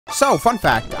So, fun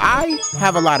fact, I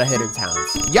have a lot of hidden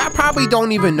talents. Y'all probably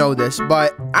don't even know this,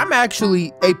 but I'm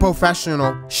actually a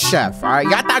professional chef, all right?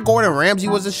 Y'all thought Gordon Ramsay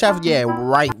was a chef? Yeah,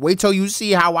 right. Wait till you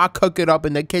see how I cook it up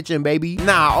in the kitchen, baby.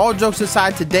 Nah, all jokes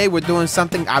aside, today we're doing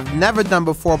something I've never done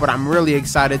before, but I'm really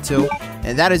excited to.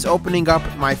 And that is opening up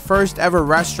my first ever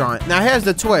restaurant. Now, here's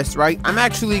the twist, right? I'm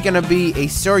actually gonna be a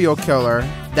serial killer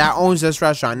that owns this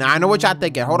restaurant. Now, I know what y'all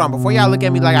thinking. Hold on, before y'all look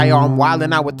at me like, I'm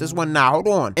wilding out with this one now. Hold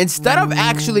on. Instead of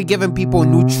actually giving people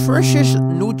nutrition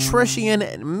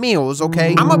meals,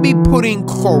 okay, I'm gonna be putting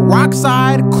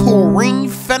chloroxide, chlorine,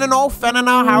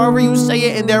 fentanyl, however you say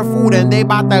it, in their food, and they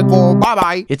about to go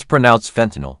bye-bye. It's pronounced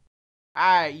fentanyl.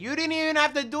 Alright, you didn't even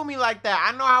have to do me like that.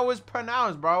 I know how it's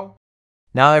pronounced, bro.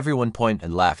 Now everyone point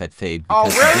and laugh at Fade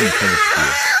because Oh, really? he didn't finish school.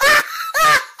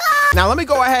 Now, let me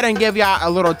go ahead and give y'all a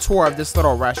little tour of this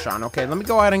little restaurant, okay? Let me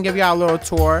go ahead and give y'all a little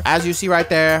tour. As you see right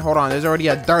there, hold on, there's already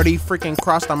a dirty freaking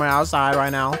crust on my outside right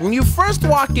now. When you first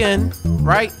walk in,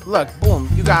 right, look, boom,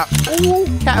 you got Ooh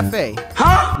Cafe.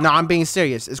 Huh? No, I'm being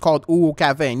serious. It's called Ooh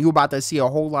Cafe, and you about to see a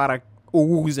whole lot of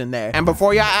oohs in there. And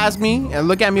before y'all ask me and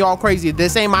look at me all crazy,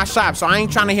 this ain't my shop, so I ain't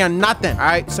trying to hear nothing. All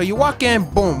right, so you walk in,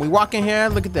 boom, we walk in here,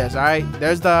 look at this. All right,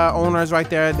 there's the owners right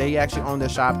there. They actually own the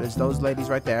shop. There's those ladies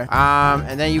right there.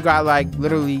 And then you got like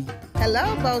literally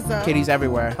kitties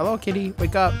everywhere. Hello, kitty,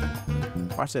 wake up.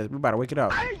 Watch this. We about to wake it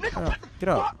up. Get up. Get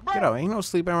up. Get up. Ain't no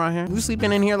sleeping around here. You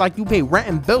sleeping in here like you pay rent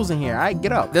and bills in here. All right,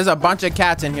 get up. There's a bunch of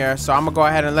cats in here, so I'm gonna go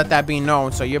ahead and let that be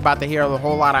known. So you're about to hear a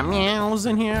whole lot of meows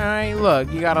in here. All right,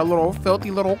 look, you got a little filthy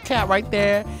little cat right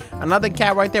there. Another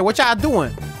cat right there. What y'all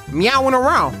doing? Meowing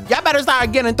around. Y'all better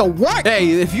start getting to work.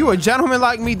 Hey, if you a gentleman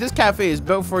like me, this cafe is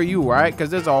built for you, all right? Because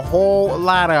there's a whole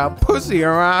lot of pussy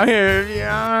around here. You know what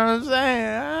I'm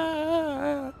saying?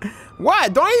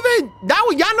 What? Don't even,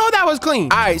 y'all know that was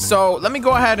clean. All right, so let me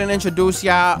go ahead and introduce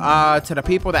y'all to the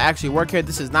people that actually work here.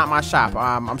 This is not my shop.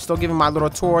 I'm still giving my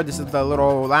little tour. This is the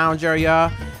little lounge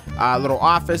area, little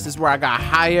office. This is where I got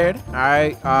hired. All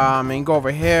right, and go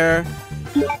over here.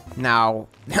 Now,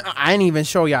 I didn't even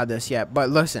show y'all this yet,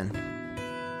 but listen.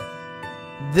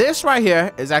 This right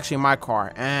here is actually my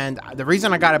car, and the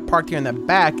reason I got it parked here in the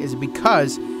back is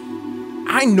because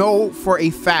I know for a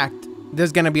fact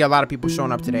there's gonna be a lot of people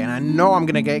showing up today, and I know I'm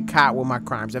gonna get caught with my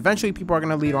crimes. Eventually, people are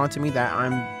gonna lead on to me that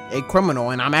I'm a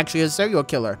criminal and I'm actually a serial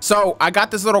killer. So I got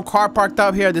this little car parked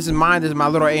up here. This is mine. This is my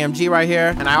little AMG right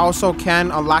here, and I also can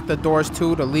unlock the doors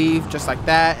too to leave, just like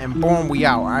that. And boom, we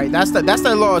out. All right, that's the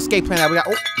little escape plan that we got.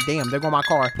 Oh, damn, there go my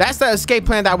car. That's the escape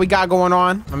plan that we got going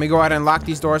on. Let me go ahead and lock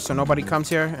these doors so nobody comes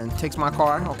here and takes my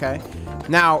car. Okay.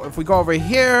 Now, if we go over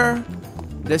here.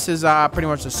 This is pretty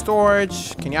much the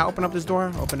storage. Can y'all open up this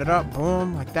door? Open it up.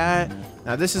 Boom, like that.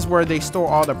 Now, this is where they store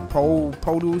all the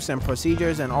produce and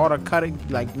procedures and all the cutting,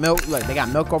 like milk. Like, they got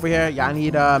milk over here. Y'all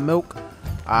need milk.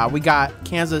 We got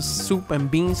cans of soup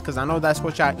and beans because I know that's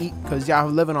what y'all eat because y'all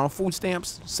living on food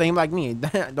stamps. Same like me.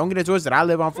 Don't get it twisted. I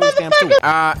live on food stamps too.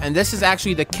 And this is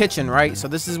actually the kitchen, right? So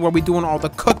this is where we doing all the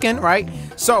cooking, right?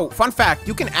 So, fun fact,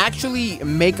 you can actually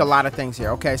make a lot of things here.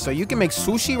 Okay, so you can make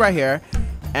sushi right here.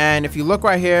 And if you look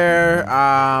right here,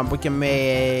 we can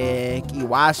make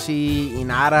iwashi,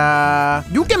 inara.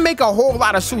 You can make a whole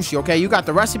lot of sushi, okay? You got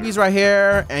the recipes right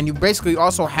here, and you basically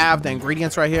also have the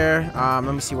ingredients right here.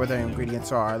 Let me see where the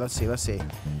ingredients are. Let's see.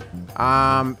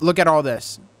 Look at all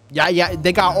this. Yeah,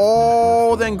 they got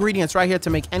all the ingredients right here to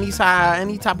make any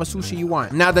type of sushi you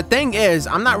want. Now, the thing is,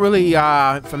 I'm not really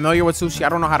familiar with sushi. I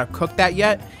don't know how to cook that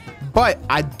yet. But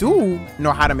I do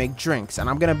know how to make drinks, and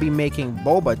I'm gonna be making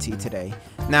boba tea today.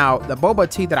 Now, the boba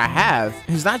tea that I have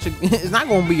is not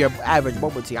gonna be your average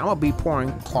boba tea. I'm gonna be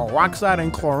pouring chloroxide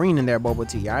and chlorine in their boba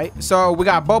tea, all right? So we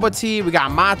got boba tea, we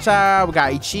got matcha, we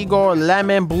got ichigo,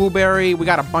 lemon, blueberry. We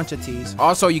got a bunch of teas.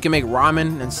 Also, you can make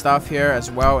ramen and stuff here as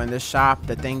well in this shop.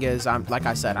 The thing is, like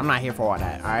I said, I'm not here for all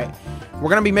that, all right? We're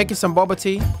gonna be making some boba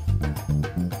tea.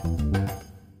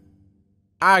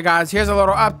 All right, guys, here's a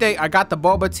little update. I got the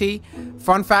boba tea.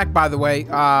 Fun fact, by the way,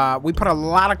 we put a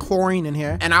lot of chlorine in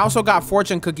here. And I also got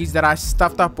fortune cookies that I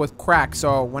stuffed up with crack.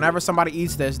 So whenever somebody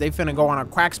eats this, they finna go on a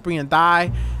crack spree and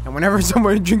die. And whenever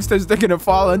somebody drinks this, they're gonna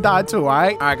fall and die too, all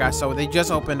right? All right, guys, so they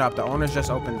just opened up. The owners just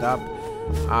opened up.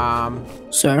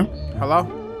 Sir? Hello?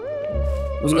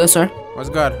 What's good, sir?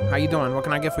 What's good? How you doing? What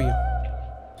can I get for you?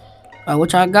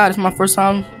 What y'all got? It's my first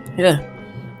time here.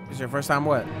 It's your first time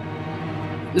what?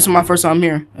 This is my first time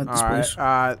here at this place.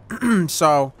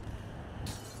 So,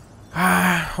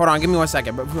 hold on, give me 1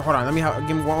 second. But hold on,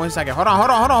 give me one second. Hold on.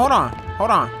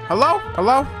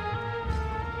 Hello.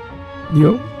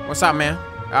 Yo. What's up, man?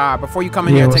 Before you come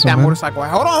in here, take that motorcycle.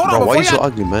 Hold on. Bro, why you so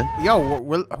ugly, man? Yo,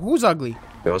 who's ugly?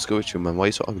 Yo, what's good with you, man? Why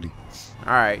you so ugly?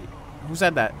 All right. Who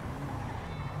said that?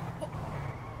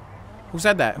 Who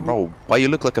said that? Bro, why you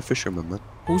look like a fisherman, man?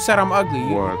 Who said I'm ugly?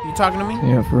 You talking to me?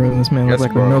 Yeah, for real. This man looks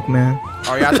like a milkman.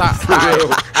 Oh, y'all talk.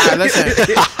 Alright, listen.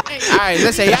 Alright,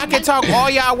 listen. Y'all can talk all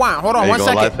y'all want. Hold on 1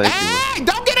 second. Hey,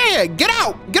 don't get in here. Get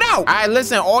out. Get out. Alright,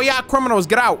 listen. All y'all criminals,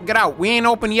 get out. Get out. We ain't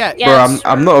open yet. Bro,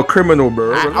 I'm not a criminal,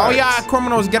 bro. All y'all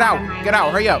criminals, get out. Get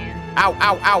out. Hurry up. Out,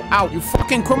 out, out, out. You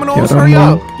fucking criminals, hurry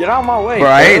up. Get out my way. Bro,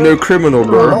 I ain't no criminal,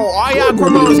 bro. Oh, all y'all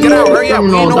criminals, get out. Hurry up.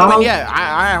 We ain't open yet.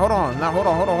 Alright, hold on. Now, hold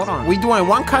on. We doing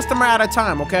one customer at a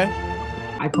time, okay?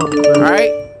 Alright?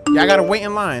 Y'all gotta wait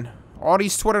in line. All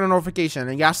these Twitter notifications,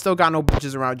 and y'all still got no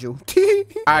bitches around you.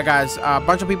 Alright, guys. A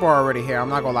bunch of people are already here. I'm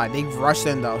not gonna lie. They've rushed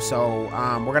in, though. So,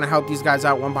 we're gonna help these guys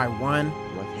out one by one.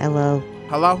 Hello.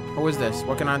 Hello? Who is this?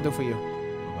 What can I do for you?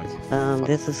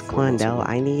 This is Quandel.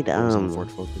 I need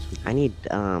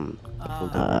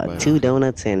 2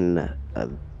 donuts and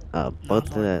both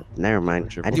the. Never mind.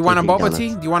 Do you want a boba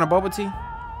tea? Do you want a boba tea?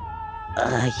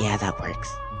 Yeah, that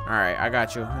works. All right, I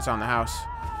got you. It's on the house.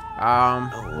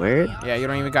 Word? Yeah, you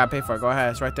don't even gotta pay for it. Go ahead,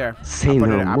 it's right there. Say no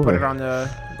more. I put it on the.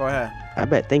 Go ahead. I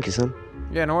bet. Thank you, son.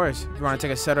 Yeah, no worries. You want to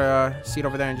take a seat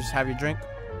over there and just have your drink?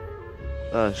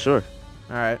 Sure.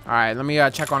 All right. Let me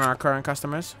check on our current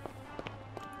customers.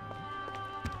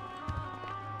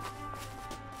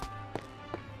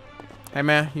 Hey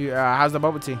man, you how's the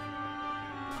boba tea?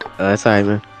 It's alright,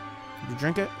 man. You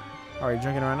drink it? Or are you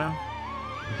drinking it right now?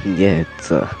 Yeah, it's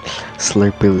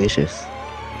slurpylicious.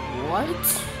 What?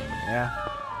 Yeah.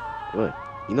 What?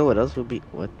 You know what else would be?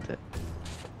 What the?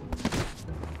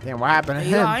 Damn, what happened to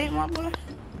You him? alright, my boy?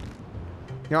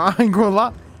 Yo, I ain't gonna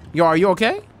lie. Yo, are you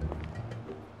okay?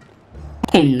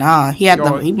 Oh, nah,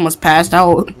 he must passed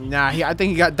out. Nah, I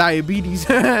think he got diabetes.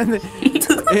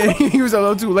 He was a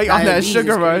little too late on that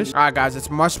sugar rush. All right, guys, it's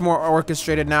much more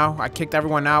orchestrated now. I kicked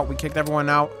everyone out. We kicked everyone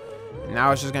out.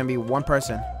 Now it's just gonna be one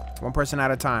person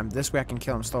at a time. This way I can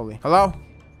kill him slowly. Hello?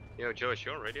 Yo, Joe, is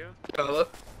you on radio? Hello?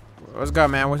 What's good,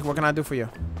 man? What can I do for you?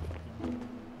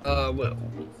 Well,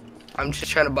 I'm just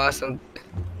trying to buy some.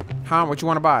 Huh? What you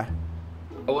want to buy?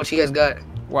 What you guys got?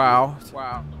 Wow.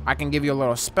 I can give you a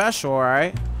little special, all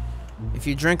right? If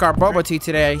you drink our boba tea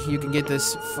today, you can get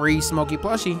this free smoky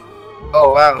plushie.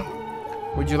 Oh, wow.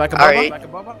 Would you like a boba? Right. Like a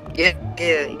boba? Yeah.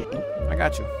 I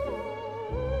got you.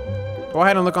 Go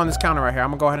ahead and look on this counter right here. I'm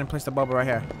gonna go ahead and place the boba right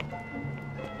here.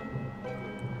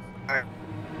 Alright.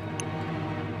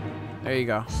 There you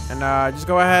go. And just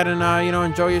go ahead and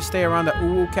enjoy your stay around the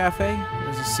Ooh Cafe.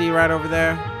 There's a C right over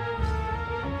there.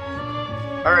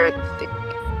 Alright.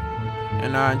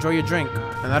 And enjoy your drink.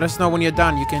 And let us know when you're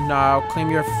done. You can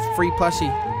claim your free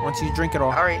plushie once you drink it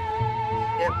all. Alright.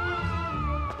 Yep.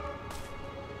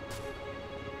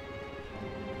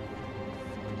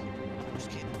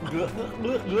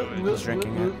 He's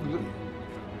drinking it.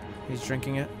 He's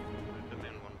drinking it.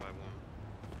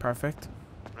 Perfect.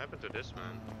 What happened to this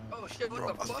man? Oh shit,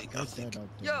 what the fuck?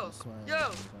 Yo!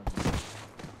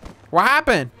 What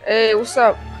happened? Hey, what's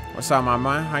up? What's up, my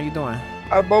man? How you doing?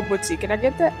 A boba tea. Can I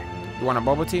get that? You want a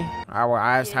boba tea?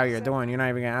 I asked how you're doing. You're not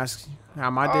even gonna ask how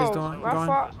my day's doing. My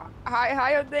fault. How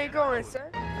your day going, sir?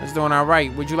 It's doing all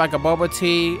right. Would you like a boba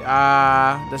tea,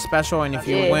 the special, and if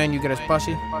you win, you get a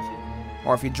plushie?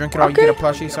 Or if you drink it all, you get a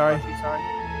plushie, sorry.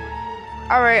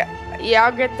 Alright, yeah,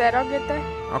 I'll get that.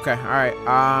 Okay, alright.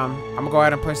 I'm gonna go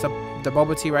ahead and place the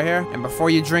boba tea right here. And before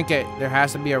you drink it, there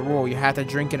has to be a rule. You have to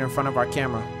drink it in front of our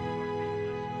camera.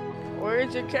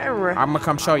 Where's your camera? I'm gonna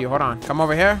come show you. Hold on. Come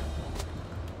over here.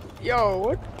 Yo,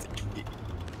 what?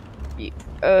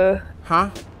 Huh?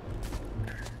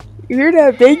 You hear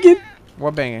that banging?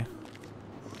 What banging?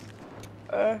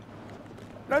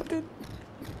 Nothing.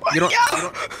 You don't.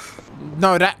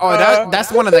 No,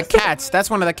 that's one of the cats. That's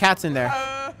one of the cats in there.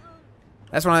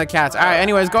 That's one of the cats. All right.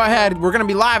 Anyways, go ahead. We're gonna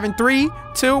be live in 3,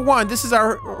 2, 1. This is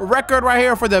our record right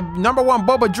here for the #1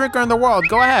 boba drinker in the world.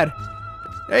 Go ahead.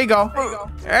 There you go.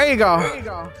 There you go.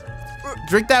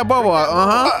 Drink that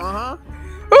boba.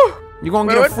 You're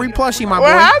gonna get a free plushie, my boy.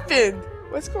 What happened?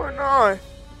 What's going on?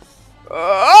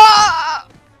 All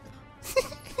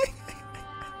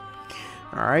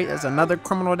right. There's another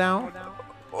criminal down.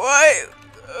 What?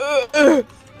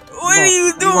 What are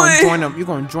you doing? You're gonna join them. You're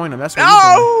gonna join them. That's what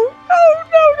you're doing.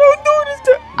 No, don't do this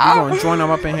to me. You're gonna join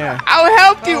them up in here. I'll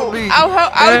help you. I'll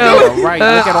do it. Right.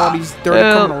 Look at all these dirty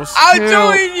criminals. I'll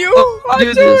join you.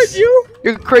 I'll join you.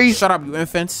 You're crazy. Shut up, you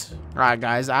infants. All right,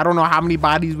 guys. I don't know how many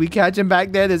bodies we catching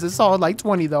back there. There's a solid like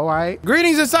 20 though. All right.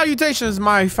 Greetings and salutations,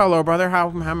 my fellow brother. How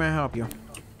may I help you?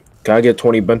 Can I get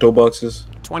 20 bento boxes?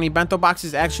 20 bento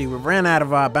boxes. Actually, we ran out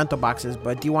of bento boxes,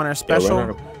 but do you want our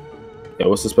special? Yeah,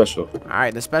 what's the special? All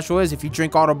right, the special is if you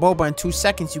drink all the boba in 2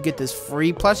 seconds, you get this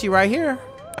free plushie right here.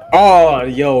 Oh,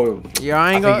 yo.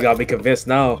 I think you got me convinced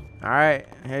now. All right,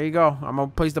 here you go. I'm gonna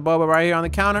place the boba right here on the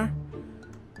counter.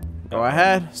 Go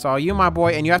ahead. It's all you, my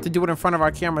boy, and you have to do it in front of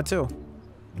our camera too.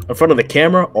 In front of the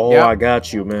camera? Oh, Yep. I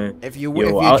got you, man. If you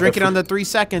drink it under 3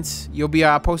 seconds, you'll be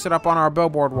posted up on our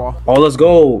billboard wall. Oh, let's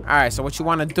go. All right, so what you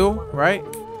want to do, right,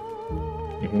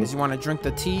 is you want to drink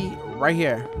the tea right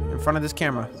here in front of this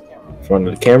camera. In front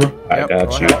of the camera? Yep, I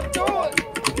got you. ahead.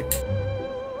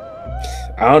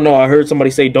 I don't know. I heard somebody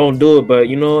say don't do it, but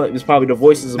you know, it's probably the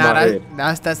voices in my head.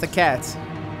 That's the cats.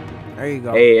 There you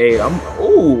go. Hey, I'm.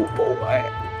 Ooh.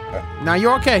 Now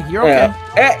you're okay. You're okay.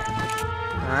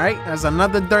 All right, there's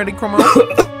another dirty criminal.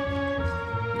 You're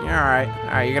all right.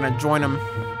 All right, you're gonna join them.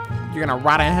 You're gonna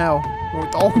rot in hell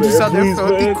with all these other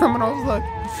filthy criminals. Look,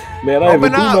 man,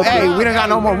 open up. Hey, we don't got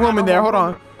no more room in there. Hold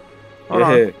on. Hold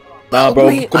on. Nah,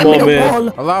 bro. Come on, man.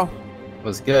 Hello.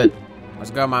 What's good? What's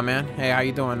good, my man? Hey, how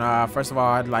you doing? First of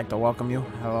all, I'd like to welcome you.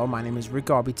 Hello, my name is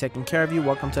Rico. I'll be taking care of you.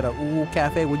 Welcome to the Ooh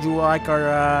Cafe. Would you like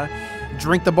our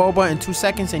drink the boba in 2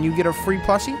 seconds and you get a free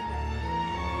plushie?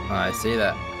 I see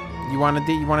that. You wanna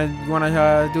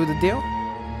do the deal?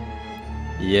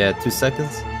 Yeah, 2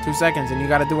 seconds. 2 seconds, and you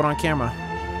gotta do it on camera.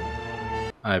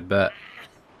 I bet.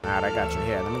 All right, I got you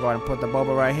here. Let me go ahead and put the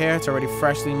boba right here. It's already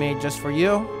freshly made just for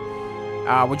you.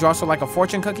 Would you also like a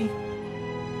fortune cookie?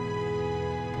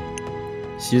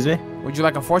 Excuse me? Would you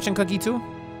like a fortune cookie too?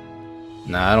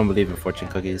 Nah, I don't believe in fortune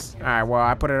cookies. All right, well,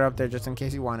 I put it up there just in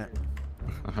case you want it.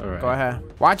 All right. Go ahead.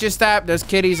 Watch your step. There's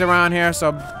kitties around here,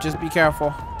 so just be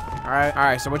careful. All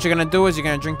right, so what you're gonna do is you're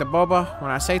gonna drink the boba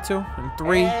when I say to. In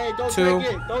 3, 2,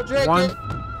 1.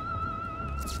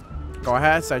 Go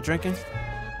ahead, start drinking.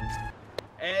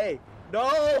 Hey,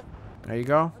 no. There you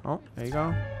go. Oh, there you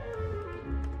go.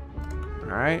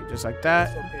 All right, just like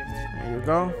that. There you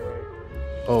go.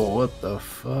 Oh, what the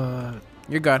fuck?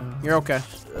 You're good. You're okay.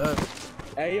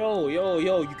 Hey, yo,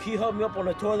 you keep helping me up on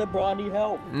the toilet, bro. I need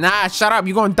help. Nah, shut up.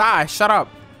 You're gonna die. Shut up.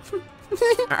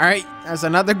 All right, that's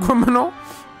another criminal.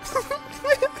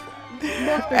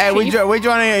 Hey, we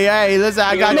joining here. Hey, listen,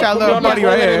 I got y'all little buddy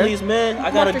right here. Least, man.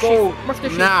 I gotta go.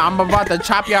 Nah, I'm about to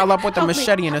chop y'all up with a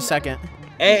machete in a second.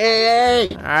 Hey.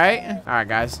 All right,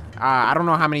 guys. I don't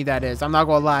know how many that is. I'm not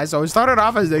gonna lie. So it started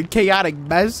off as a chaotic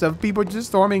mess of people just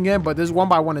storming in, but this 1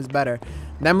 by 1 is better.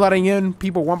 Them letting in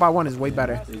people 1 by 1 is way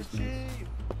better.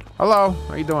 Hello,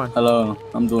 how you doing? Hello,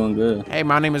 I'm doing good. Hey,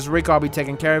 my name is Rico. I'll be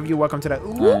taking care of you. Welcome to the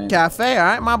Ooh Cafe, all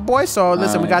right, my boy? So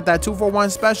listen, we got that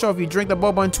 2-for-1 special. If you drink the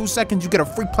boba in 2 seconds, you get a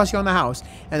free plushie on the house.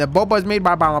 And the boba is made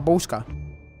by Babushka.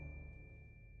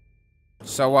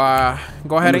 So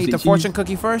go ahead and eat the fortune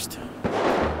cookie first.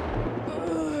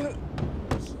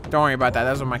 Don't worry about that.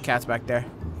 Those are my cats back there.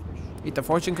 Eat the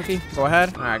fortune cookie. Go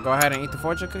ahead. All right, go ahead and eat the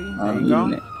fortune cookie. There you go. All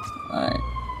right.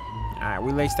 All right,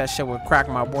 we laced that shit with crack,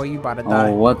 my boy. You about to die.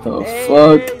 Oh, what the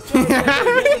fuck?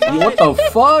 What the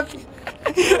fuck?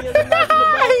 He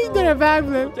did a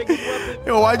backflip.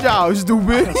 Yo, watch out,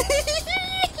 stupid.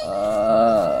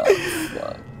 Fuck.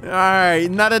 All right,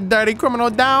 another dirty criminal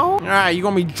down. All right, you're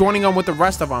going to be joining them with the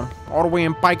rest of them. All the way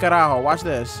in Pai Carajo. Watch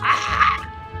this.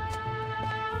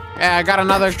 Yeah, I got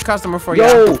another customer for you.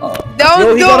 Yo,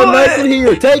 Don't he do got a knife it. in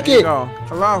here. Take it. Go.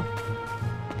 Hello.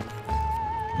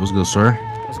 What's good, sir?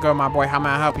 What's good, my boy? How may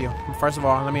I help you? First of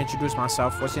all, let me introduce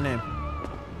myself. What's your name?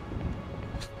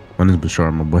 My name's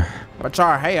Bashar, my boy.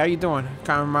 Bachar. Hey, how you doing?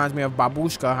 Kind of reminds me of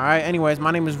Babushka. All right. Anyways,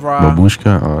 my name is Rob.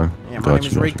 Babushka? Yeah, my name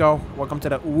is Rico. Welcome to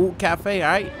the Ooh Cafe. All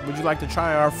right. Would you like to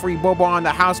try our free boba on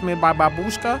the house made by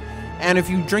Babushka? And if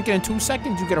you drink it in 2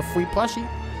 seconds, you get a free plushie.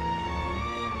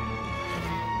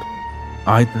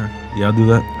 Ight then. Yeah, I'll do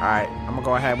that. All right. I'm gonna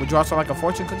go ahead. Would you also like a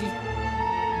fortune cookie?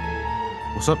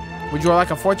 What's up? Would you like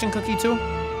a fortune cookie too?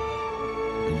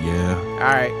 Yeah. All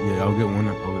right. Yeah, I'll get one.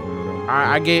 I'll get one of them. All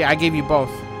right. I gave you both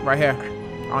right here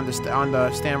on the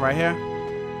stand right here.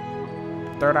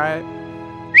 Third eye.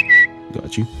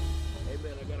 Got you. Hey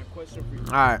man, I got a question for you.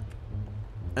 All right.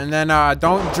 And then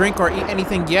don't drink or eat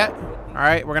anything yet. All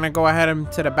right. We're gonna go ahead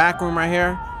and to the back room right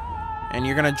here. And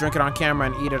you're gonna drink it on camera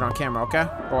and eat it on camera, okay?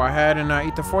 Go ahead and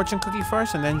eat the fortune cookie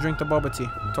first and then drink the boba tea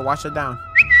to wash it down.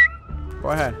 Go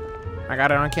ahead. I got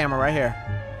it on camera right here.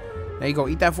 There you go.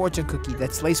 Eat that fortune cookie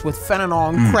that's laced with fentanyl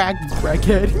and crack,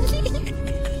 crackhead.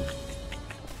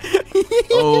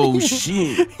 Oh,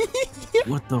 shit.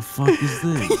 What the fuck is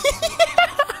this?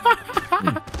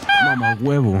 Mama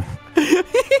huevo.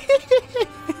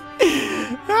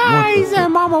 He said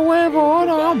mama huevo. Hold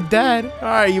on, I'm dead. All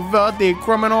right, you filthy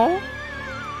criminal.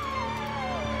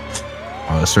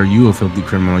 Sir, you a filthy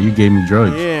criminal. You gave me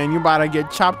drugs. Yeah, and you about to get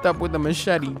chopped up with a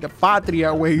machete. The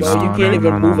patria ways. Bro, you can't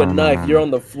even move a knife. You're on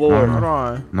the floor. Hold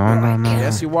on. No.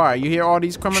 Yes, you are. You hear all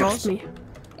these criminals?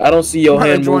 I don't see your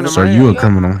hand moving. Sir, you a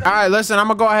criminal. All right, listen. I'm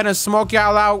gonna go ahead and smoke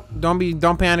y'all out.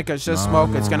 Don't panic. It's just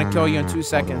smoke. It's gonna kill you in 2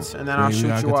 seconds, and then I'll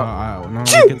shoot you up. No,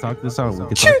 we can talk this out.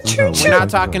 We're not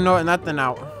talking nothing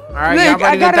out. All right, y'all Look,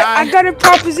 ready to die? I got a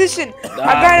proposition. I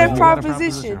got a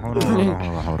proposition. Hold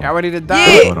on. Y'all ready to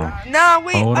die? Yeah. Nah,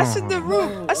 wait. I said the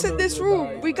room. I said this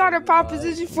room. We got a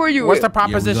proposition for you. What's the Yeah,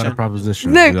 we proposition? got a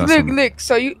proposition. Look.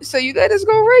 So you let us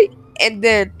go right, and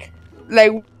then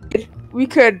like we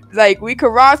could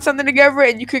rob something together,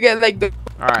 and you could get like the.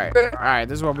 All right.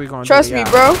 This is what we're gonna Trust do. me,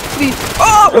 bro. Please.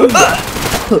 Oh.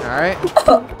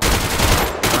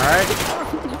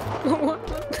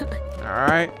 All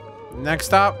right.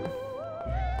 Next up.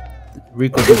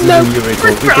 Rico, this is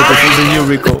you,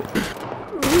 Rico.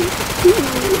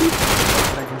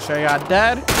 Making sure y'all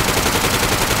dead.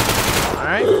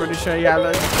 Alright, pretty sure y'all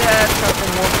look dead. Couple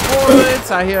more bullets.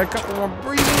 I hear a couple more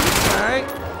breathings. Alright.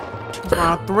 There's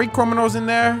around 3 criminals in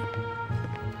there.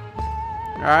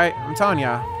 Alright, I'm telling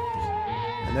y'all.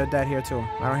 And they're dead here too.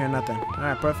 I don't hear nothing.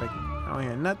 Alright, perfect. I don't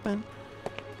hear nothing.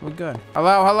 We're good.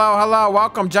 Hello.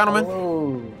 Welcome, gentlemen.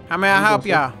 Hello. How may I help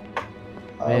y'all?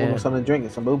 I want something to drink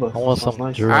and some boba. I want something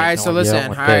to drink. Alright, so listen.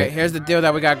 Alright, here's the deal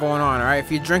that we got going on. Alright,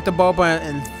 if you drink the boba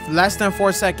in less than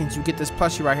 4 seconds, you get this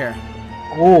plushie right here.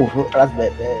 Oh, that's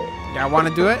bad. Y'all want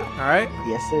to do it? Alright?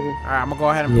 Yes, sir. Alright, I'm going to go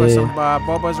ahead and put some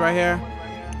bobas right here.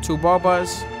 2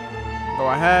 bobas. Go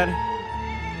ahead.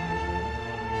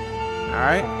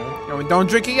 Alright. Don't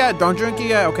drink it yet.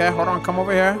 Okay, hold on. Come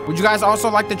over here. Would you guys also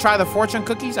like to try the fortune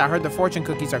cookies? I heard the fortune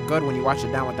cookies are good when you wash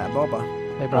it down with that boba.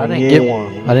 Hey, bro, I didn't get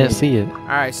one. I didn't see it.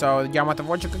 Alright, so y'all want the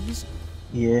fortune cookies?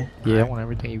 Yeah. Yeah, I want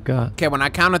everything you got. Okay, when I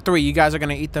count to 3, you guys are going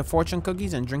to eat the fortune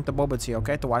cookies and drink the boba tea,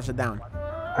 okay? To wash it down.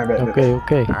 Okay.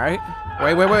 Alright.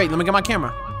 Wait. Let me get my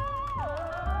camera.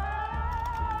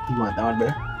 You want that one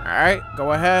better? Alright,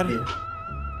 go ahead.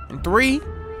 In 3,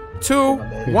 2,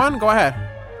 1, go ahead.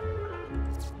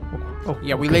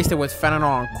 Yeah, we laced it with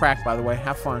fentanyl and crack, by the way.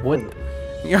 Have fun. What?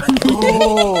 You're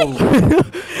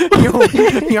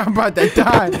about to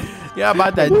die. You're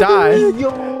about to die.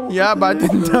 You're about to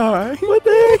die. What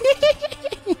the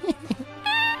heck?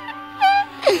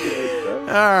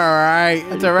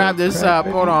 Alright, to wrap this up,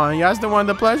 hold on. Y'all still want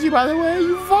the plushie, by the way?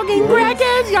 You fucking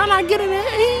crackheads. Y'all not getting it.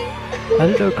 I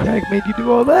didn't know crack made you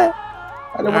do all that.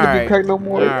 I don't want to be cracked no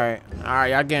more. Alright,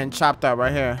 y'all getting chopped up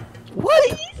right here.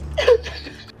 What?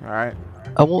 Alright.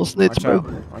 I won't snitch, bro.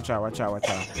 Watch out.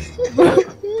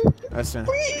 Listen.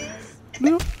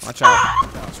 Watch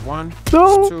out. That's 1. That's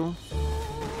 2. Go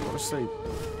to sleep.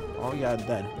 Oh, y'all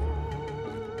dead.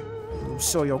 You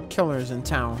serial killers in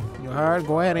town. You heard?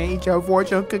 Go ahead and eat your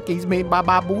fortune cookies made by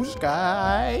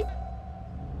Babushka.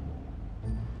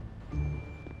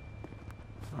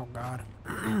 Oh, God.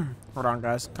 Hold on,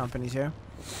 guys. Company's here.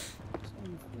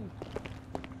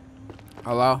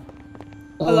 Hello?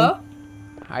 Hello?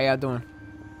 How y'all doing?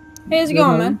 Hey, how's it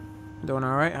going, man? Doing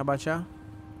all right. How about y'all?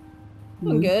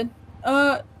 I'm good.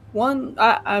 I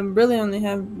really only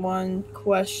have one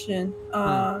question.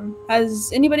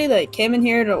 Has anybody like came in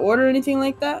here to order anything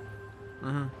like that?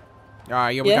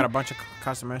 Yeah, we got a bunch of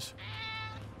customers.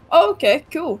 Oh, okay,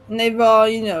 cool. And they've all,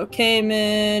 came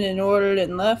in and ordered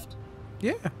and left?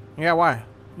 Yeah. Yeah, why?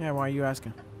 Yeah, why are you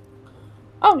asking?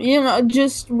 Oh, there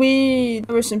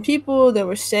were some people that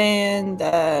were saying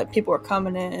that people were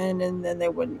coming in and then they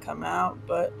wouldn't come out,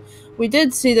 but we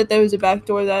did see that there was a back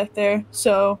door back there,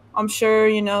 so I'm sure,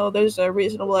 there's a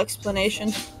reasonable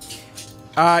explanation.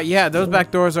 Yeah, those back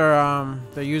doors are,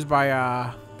 they're used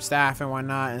by, staff and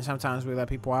whatnot, and sometimes we let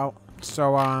people out.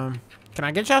 So, can I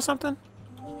get y'all something?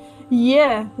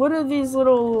 Yeah, what are these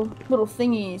little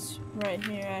thingies right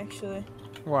here, actually?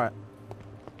 What?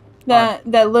 This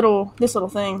little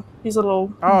thing. These little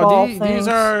ball things.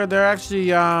 They're actually,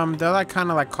 they're like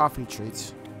kind of like coffee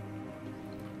treats.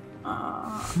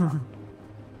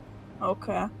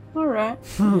 Okay. All right.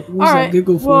 What was that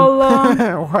giggle for? Well,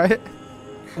 what?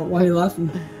 Why are you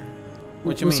laughing?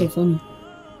 What you What's mean? so funny?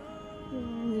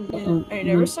 Are you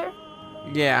nervous, sir?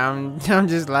 Yeah, I'm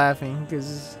just laughing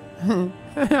because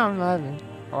I'm laughing.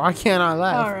 Why can't I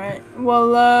laugh? All right.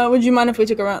 Well, would you mind if we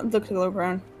took a look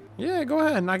around? Yeah, go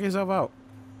ahead. Knock yourself out.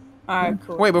 All right,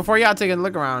 cool. Wait, before y'all take a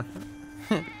look around.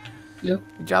 Yeah.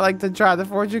 Would y'all like to try the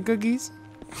fortune cookies?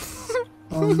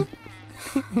 Sure.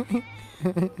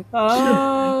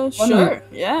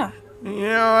 Yeah. You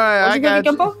know what? I got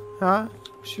you. Huh?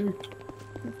 Sure.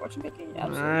 Fortune cookie?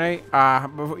 All right.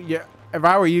 If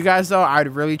I were you guys though, I'd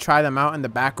really try them out in the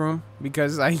back room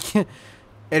because like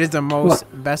It is the most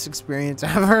best experience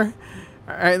ever.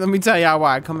 All right, let me tell y'all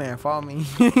why. Come here, follow me,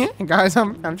 guys.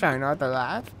 I'm trying not to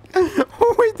laugh.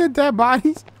 Wait, the dead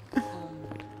bodies.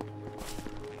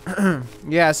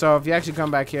 Yeah, so if you actually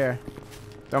come back here,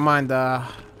 don't mind the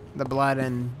blood,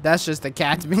 and that's just the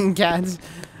cats being cats.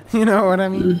 You know what I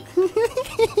mean?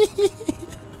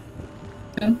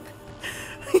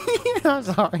 I'm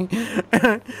sorry.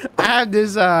 I have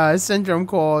this syndrome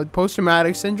called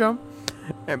post-traumatic syndrome,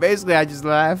 and basically I just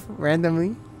laugh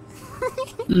randomly.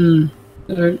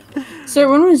 Alright. Sir,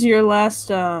 when was your last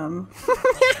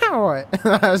What?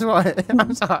 That's what?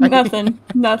 I'm sorry.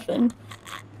 Nothing.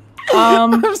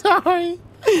 I'm sorry.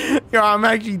 Yo, I'm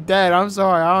actually dead. I'm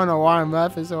sorry. I don't know why I'm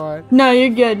laughing so hard. No, you're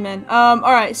good, man.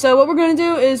 Alright, so what we're gonna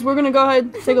do is we're gonna go ahead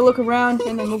and take a look around,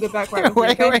 and then we'll get back right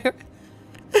with you, okay?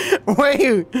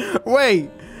 Wait.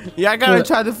 Yeah, I gotta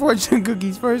try the fortune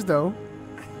cookies first, though.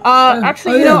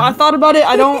 Actually, you know, I thought about it.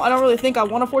 I don't really think I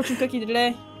want a fortune cookie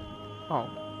today. Oh.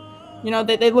 You know,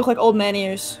 they look like old man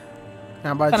ears.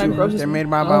 How about you? They're made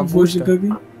by fortune cookie.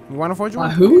 You want a fortune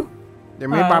By cookie? who? They're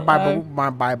made by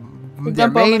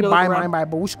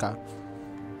Babushka.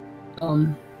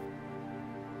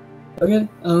 Okay.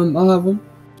 I'll have one.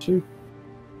 Sure.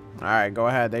 All right, go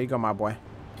ahead. There you go, my boy.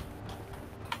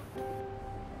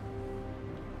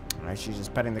 All right, she's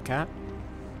just petting the cat.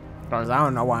 Cause I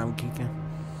don't know why I'm kicking.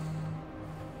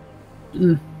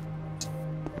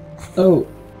 Oh,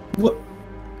 what?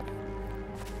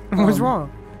 What's wrong?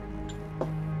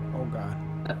 Oh God.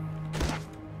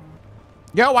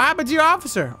 Yo, what happened to your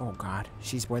officer? Oh God,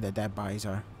 she's where the dead bodies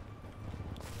are.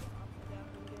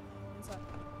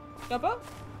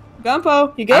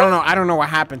 Gumpo, you good? I don't know what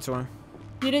happened to him.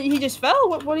 He just fell?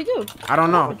 What did he do? I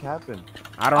don't know. What happened?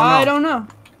 I don't know. I don't know.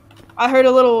 I heard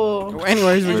a little.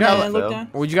 Anyways,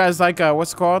 would you guys like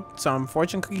what's it called? Some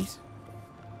fortune cookies?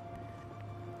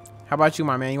 How about you,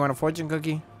 my man? You want a fortune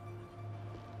cookie?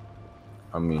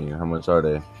 I mean, how much are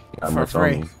they? How much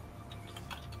free. on me?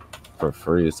 For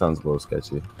free? It sounds a little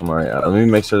sketchy. I'm alright. Let me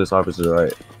make sure this officer's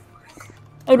alright.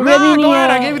 Hey, Nah, go ahead.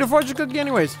 I gave you the fortune cookie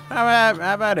anyways. How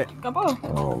about it? Gumpo.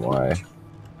 Oh, my.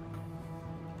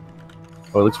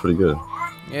 Oh, it looks pretty good.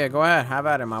 Yeah, go ahead. How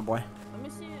about it, my boy? Let me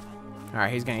see it.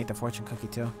 Alright, he's gonna eat the fortune cookie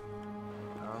too.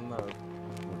 I don't know.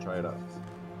 We'll try it out.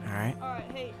 Alright.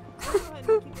 Alright, hey.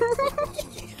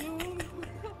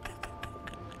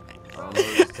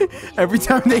 Every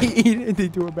time they eat it, they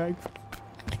do it back.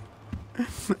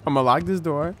 I'm gonna lock this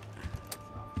door.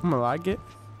 I'm gonna lock it.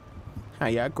 How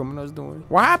y'all criminals doing?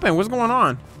 What happened? What's going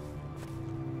on?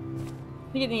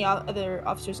 Can you get any other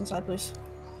officers inside, please?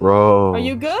 Bro. Are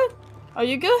you good? Are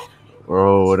you good?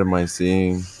 Bro, what am I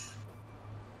seeing?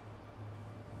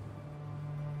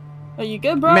 Are you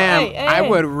good, bro? Man, hey, I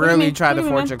would really try the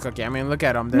man. fortune cookie. I mean, look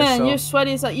at them. They're Man, so... you're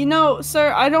sweaty as like. You know,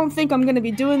 sir, I don't think I'm gonna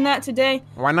be doing that today.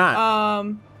 Why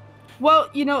not? Well,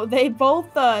 you know, they both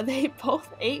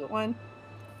ate one.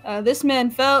 This man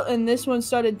fell and this one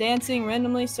started dancing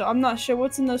randomly, so I'm not sure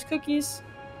what's in those cookies.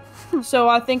 So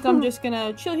I think I'm just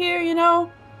gonna chill here, you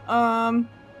know.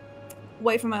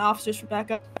 Wait for my officers for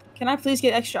backup. Can I please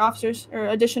get extra officers or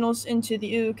additionals into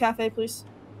the cafe, please?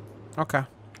 Okay.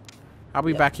 I'll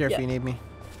be back here if you need me.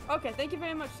 Okay, thank you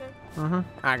very much, sir.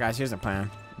 Alright, guys, here's the plan.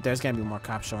 There's gonna be more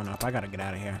cops showing up. I gotta get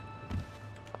out of here.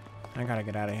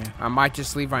 I might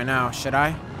just leave right now. Should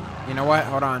I? You know what?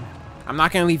 Hold on. I'm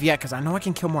not gonna leave yet because I know I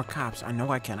can kill more cops. I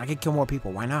know I can. I can kill more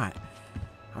people. Why not?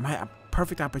 I might a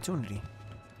perfect opportunity.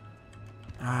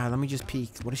 Let me just peek.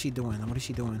 What is she doing?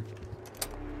 Excuse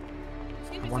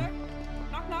me, sir.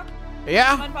 Knock, knock.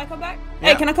 Yeah? Mind if I come back? Yeah.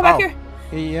 Hey, can I come back here?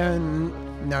 Yeah.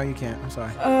 No, you can't. I'm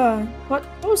sorry. What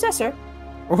was that, sir?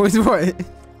 What was what?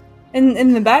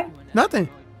 In the back? Nothing.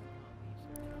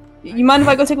 You mind if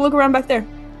I go take a look around back there?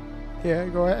 Yeah,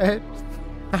 go ahead.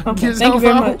 Okay, thank you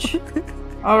very much.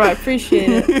 Alright,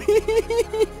 appreciate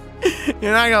it.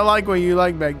 You're not gonna like what you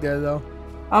like back there, though.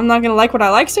 I'm not gonna like what I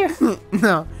like, sir?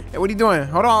 No. Hey, what are you doing?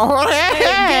 Hold on.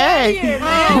 Hey! Here,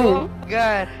 oh,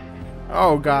 God.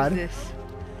 Oh, God.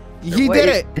 He Sir, did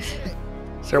it.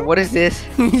 Sir, what is this?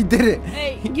 He did it.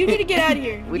 Hey, you need to get out of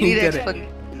here. We need it. to...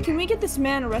 Can we get this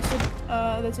man arrested?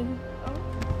 That's in here. Oh.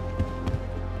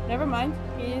 Never mind.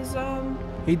 He's,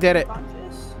 He did it.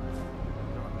 conscious.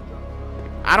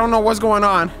 I don't know what's going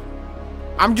on.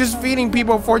 I'm just feeding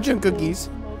people fortune cookies.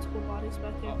 Multiple bodies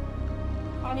back there.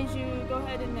 I need you to go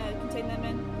ahead and contain that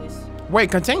man, please. Wait,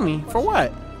 contain me? For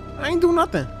what? I ain't do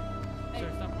nothing.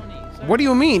 What do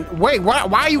you mean? Wait, why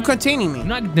are you containing me? Do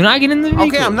not get in the vehicle.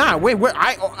 Okay, I'm not. Wait,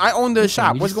 I own the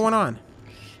shop. What's going on?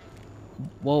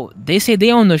 Well, they say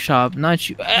they own the shop, not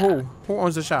you. Who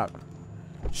owns the shop?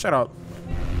 Shut up.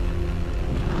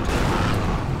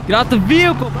 Get out the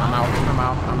vehicle. I'm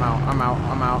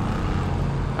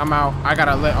out. I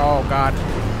gotta let. Oh God.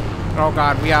 Oh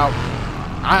God. We out.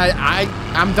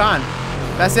 I'm done.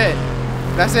 That's it.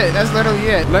 That's literally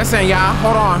it. Listen, y'all.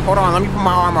 Hold on. Let me put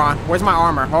my armor on. Where's my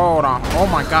armor? Hold on. Oh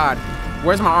my God.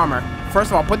 Where's my armor?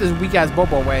 First of all, put this weak ass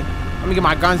Bobo away. Let me get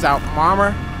my guns out. My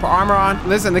armor. Put armor on.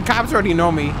 Listen, the cops already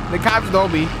know me. The cops know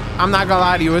me. I'm not gonna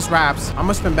lie to you. It's raps. I'm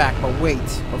gonna spin back, but wait.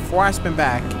 Before I spin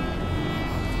back,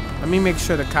 let me make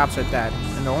sure the cops are dead.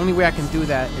 And the only way I can do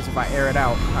that is if I air it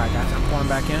out. All right, guys. I'm pulling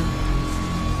back in.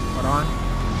 Hold on.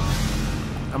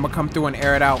 I'm gonna come through and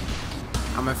air it out.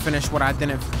 I'm gonna finish what I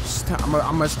didn't. I'm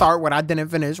gonna start what I didn't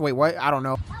finish. Wait, what? I don't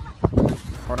know.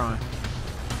 Hold on.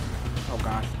 Oh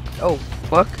God. Oh,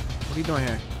 fuck. What are you doing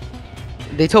here?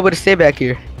 They told me to stay back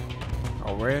here.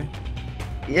 Oh, really?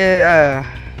 Yeah,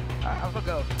 I'm gonna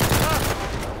go.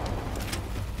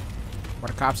 Where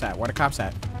the cops at? Where the cops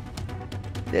at?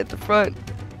 They're at the front.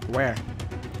 Where?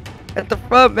 At the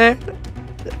front, man.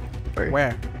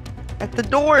 Where? At the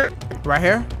door. Right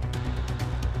here?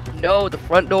 No, the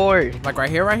front door. Like right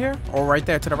here? Or right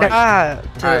there to the right? Ah,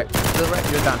 Alright, to the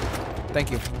right. you're done.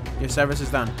 Thank you. Your service is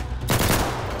done.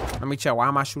 Let me chill. Why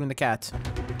am I shooting the cats?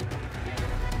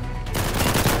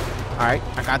 Alright,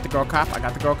 I got the girl cop. Now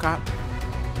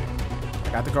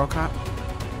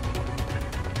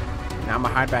I'm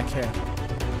gonna hide back here.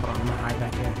 Hold on, I'm gonna hide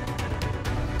back here.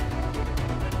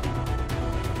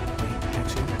 Wait,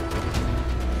 actually.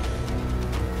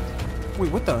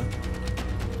 Wait, what the?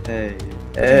 Hey.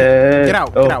 Get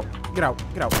out.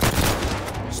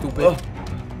 Stupid. Oh.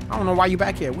 I don't know why you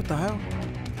back here. What the hell?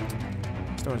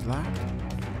 This door is locked.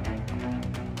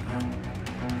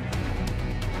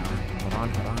 Hold on.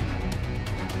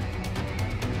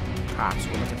 Cops.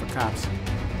 We're looking for cops.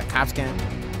 The cops can.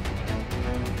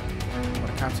 Where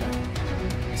the cops at?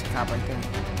 There's a cop right there.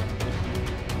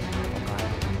 Oh God.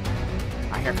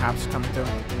 I hear cops coming through.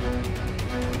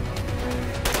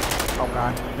 Oh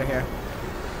God. They're here.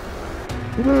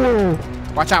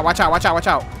 Watch out.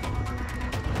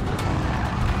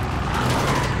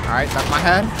 Alright, that's my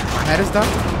head. My head is done.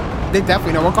 They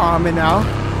definitely know what car I'm in now.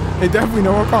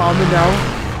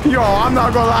 Yo, I'm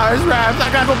not gonna lie, it's raps. I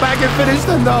gotta go back and finish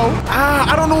them though.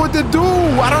 I don't know what to do.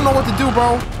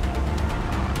 Bro.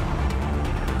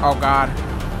 Oh God,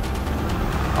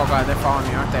 they're following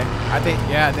me, aren't they? I think,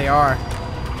 yeah, they are.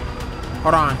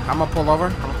 Hold on, I'm gonna pull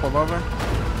over.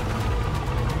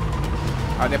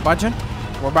 Are they budging?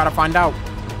 We're about to find out.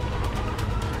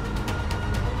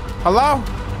 Hello?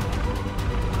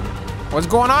 What's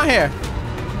going on here?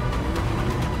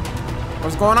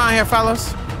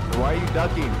 Fellas? Why are you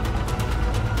ducking?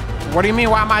 What do you mean,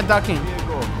 why am I ducking?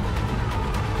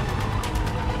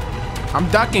 I'm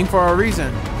ducking for a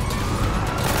reason.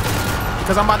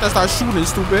 Because I'm about to start shooting,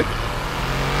 stupid.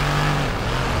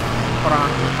 Hold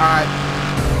on. Alright.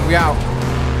 We out.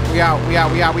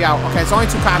 Okay, it's only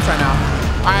 2 cops right now.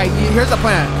 Alright, here's the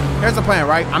plan,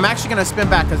 right? I'm actually gonna spin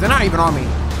back because they're not even on me.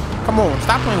 Come on,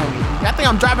 stop playing with me. Y'all think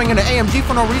I'm driving in an AMG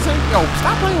for no reason? Yo,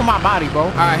 stop playing with my body, bro.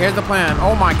 Alright, here's the plan.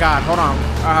 Oh my God, hold on.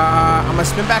 I'm gonna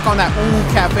spin back on that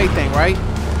cafe thing, right?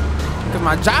 Because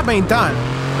my job ain't done.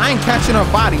 I ain't catching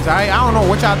up bodies, alright? I don't know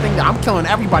what y'all think. I'm killing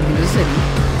everybody in the city.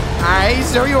 Alright,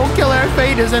 serial killer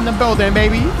Fade is in the building,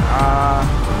 baby. Are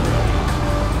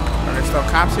there still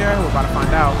cops here? We're about to find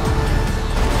out.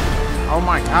 Oh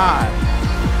my God.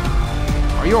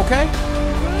 Are you okay?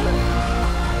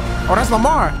 Oh, that's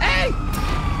Lamar. Hey!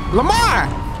 Lamar!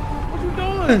 What you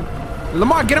doing?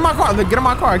 Lamar, get in my car. Get in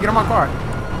my car.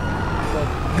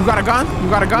 You got a gun?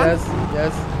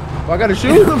 Yes. Oh, I gotta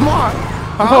shoot? Lamar.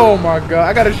 Huh? Oh my God,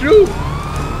 I gotta shoot.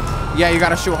 Yeah, you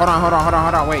gotta shoot. Hold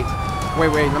on. Wait.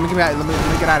 Let me get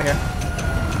out of here.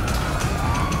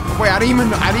 Wait, I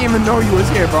didn't even know you was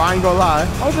here, bro. I ain't gonna lie.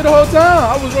 I was here the whole time.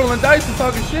 I was rolling dice and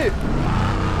talking shit.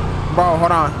 Bro,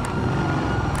 hold on.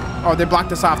 Oh, they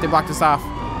blocked us off. Block it off.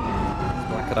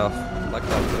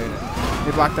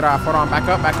 They blocked it off. Hold on. Back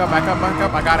up. I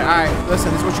got it. All right.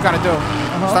 Listen, this is what you gotta do.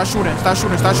 Start shooting.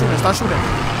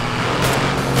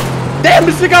 Damn,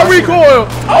 this shit got recoil.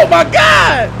 Oh my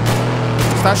God.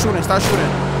 Start shooting.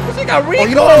 This shit got recoil. Oh,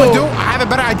 you know what I'm gonna do? I have a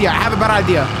better idea.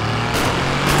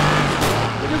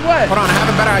 Which is what? Hold on. I have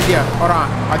a better idea. Hold on.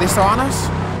 Are they still on us?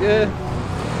 Yeah.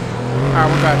 All right,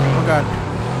 we're good.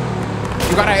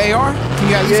 You got an AR? Can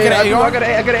you at least get an AR? I got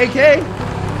an AK.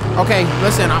 Okay,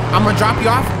 listen, I'm gonna drop you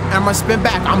off and I'm gonna spin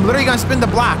back. I'm literally gonna spin the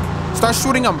block. Start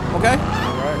shooting them, okay?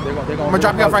 Alright, they're gonna I'm gonna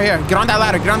drop you off right here. Get on that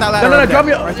ladder. No, drop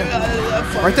me off. Right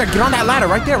there. Get on that ladder.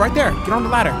 Right there. Get on the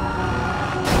ladder.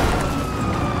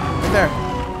 Right there.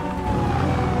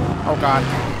 Oh God.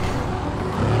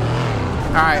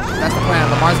 Alright, that's the plan.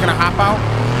 Lamar's gonna hop out.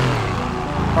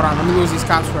 Hold on, let me lose these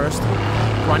cops first.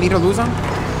 Do I need to lose them?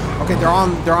 Okay, they're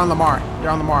on Lamar.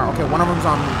 They're on Lamar. Okay, one of them's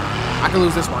on me. I can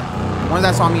lose this one. One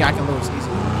that's on me, I can lose.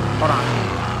 Easy. Hold on.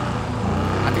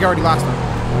 I think I already lost them.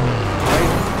 Wait.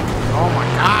 Oh my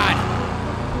god.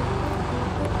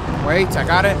 Wait, I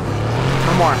got it.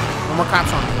 No more. No more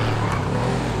cops on me.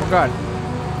 We're good.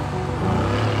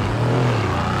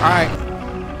 Alright.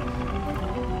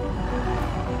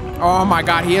 Oh my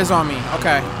god, he is on me.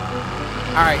 Okay.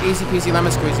 Alright, easy peasy,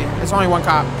 lemon squeezy. It's only one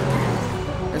cop.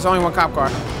 It's only one cop car.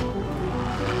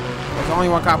 There's only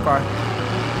one cop car.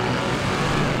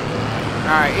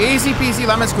 Alright, easy peasy,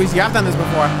 lemon squeezy. I've done this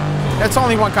before. It's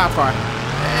only one cop car.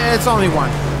 It's only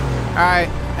one. Alright,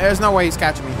 there's no way he's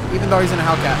catching me. Even though he's in a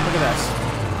Hellcat. Look at this.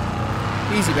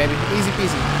 Easy, baby. Easy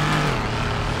peasy.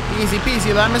 Easy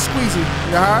peasy, lemon squeezy.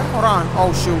 You heard? Hold on.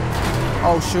 Oh, shoot.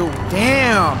 Oh, shoot.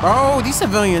 Damn, bro. These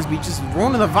civilians be just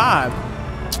ruining the vibe.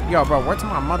 Yo, bro, where to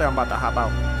my mother? I'm about to hop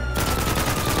out.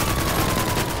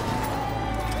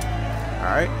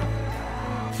 Alright.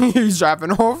 He's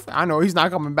driving off. I know he's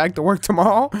not coming back to work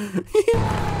tomorrow. Oh,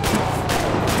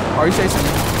 he's chasing me.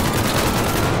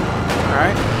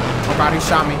 Alright. Oh god, he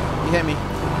shot me. He hit me.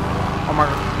 Oh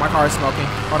my car is smoking.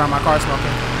 Hold on, my car is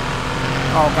smoking.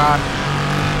 Oh god.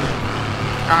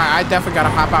 Alright, I definitely gotta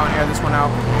hop out and air this one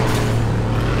out.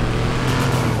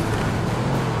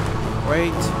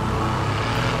 Wait.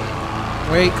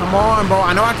 Wait, come on, bro.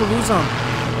 I know I can lose him.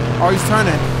 Oh, he's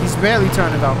turning. He's barely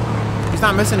turning, though. He's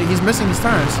not missing it. He's missing his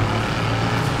turns.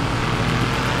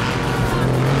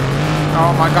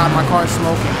 Oh, my God. My car is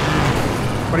smoking.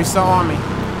 But he's still on me.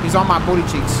 He's on my booty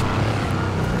cheeks.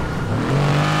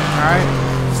 All right.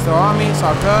 He's still on me. It's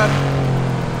all good.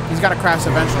 He's got to crash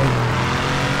eventually.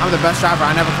 I'm the best driver.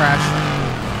 I never crash.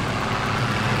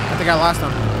 I think I lost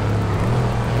him.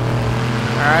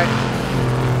 All right.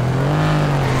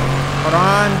 Hold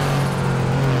on.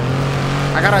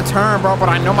 I gotta turn, bro, but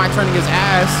I know my turning is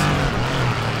ass.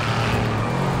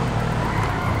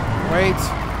 Wait.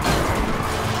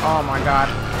 Oh my god.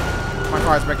 My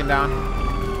car is breaking down.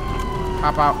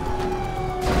 Hop out.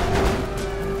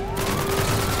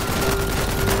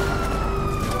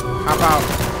 Hop out.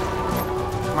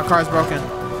 My car is broken.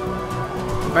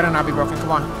 It better not be broken.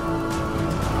 Come on.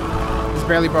 It's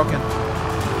barely broken.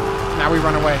 Now we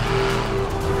run away.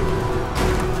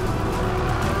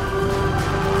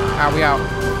 Ah, we out.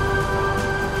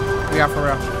 We out for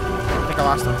real. I think I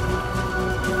lost him. I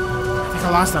think I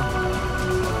lost him.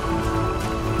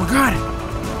 Oh god!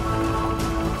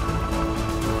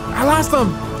 I lost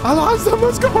him! I lost him!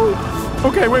 Let's go!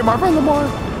 Okay, wait, my friend Lamar.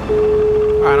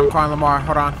 Alright, I'm calling Lamar.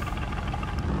 Hold on.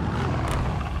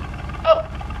 Oh.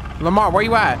 Lamar, where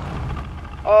you at?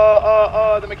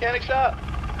 The mechanic shop.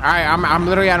 Alright, I'm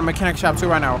literally at a mechanic shop too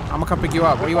right now. I'm gonna come pick you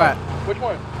up. Where you at? Which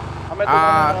one? I'm at the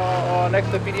one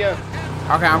next to PDM.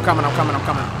 Okay, I'm coming. You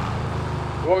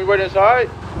want me to wait inside?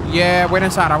 Yeah, wait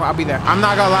inside. I'll be there. I'm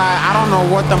not gonna lie. I don't know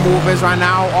what the move is right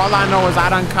now. All I know is I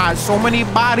done caught so many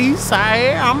bodies.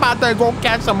 I'm about to go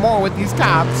catch some more with these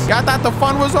cops. Y'all thought the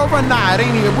fun was over? Nah, it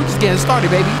ain't even. We're just getting started,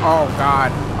 baby. Oh,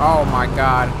 God. Oh, my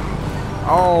God.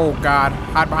 Oh, God.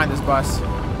 Hide behind this bus.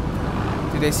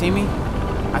 Do they see me?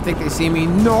 I think they see me.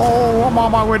 No, I'm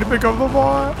on my way to pick up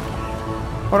Lamar.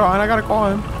 Hold on, I gotta call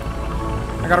him.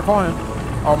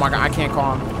 Oh, my God. I can't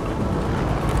call him.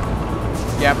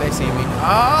 Yep, they see me.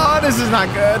 Oh, this is not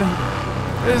good.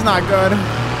 This is not good.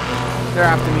 They're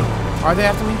after me. Are they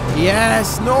after me?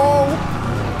 Yes. No.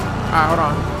 Alright, hold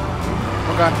on.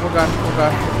 We're good.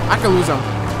 I can lose them.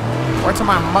 Or to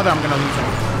my mother, I'm gonna lose them.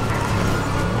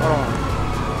 Hold on.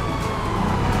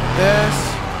 This.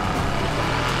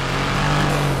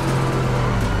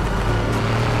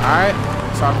 Alright.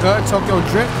 It's all good. Tokyo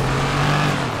Drift.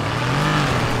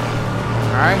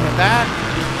 Alright, hit that.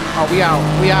 Oh, we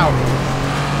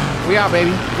out, baby.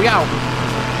 We out.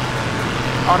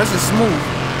 Oh, this is smooth.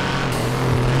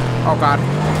 Oh, God.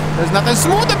 There's nothing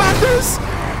smooth about this.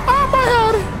 Oh, my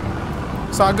head.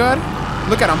 It's all good.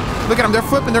 Look at them. They're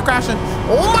flipping. They're crashing.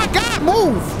 Oh, my God.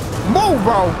 Move,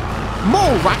 bro.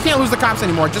 Move. I can't lose the cops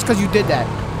anymore just because you did that.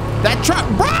 That truck.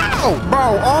 Bro.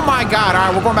 Oh, my God. All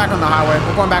right, we're going back on the highway.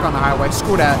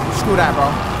 Screw that, bro.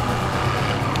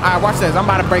 All right, watch this. I'm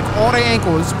about to break all their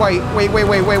ankles. Wait.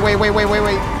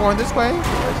 Going this way.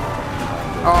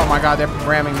 Oh my God, they're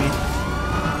ramming me.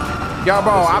 Yo,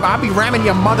 bro, I be ramming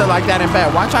your mother like that in bed.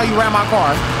 Watch how you ram my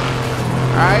car.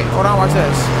 All right, hold on. Watch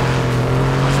this.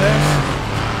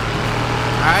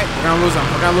 All right, we're gonna lose them.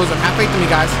 Have faith in me,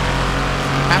 guys.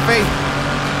 Have faith.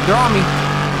 They're on me.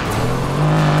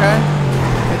 Okay.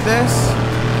 Hit this.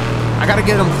 I gotta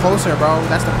get them closer, bro.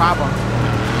 That's the problem.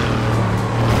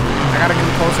 I gotta get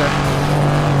him closer.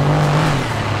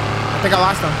 think I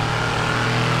lost him.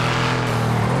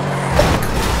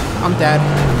 I'm dead.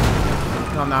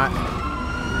 No, I'm not.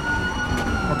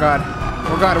 We're good.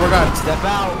 We're good. We're good. Step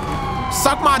out.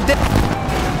 Suck my dick.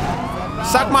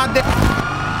 Suck my dick.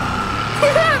 We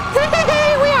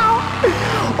out.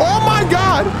 Oh my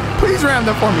God. Please ram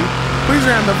them for me. Please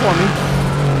ram them for me.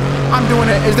 I'm doing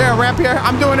it. Is there a ramp here?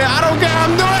 I'm doing it. I don't care.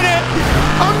 I'm doing it.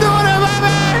 I'm doing it,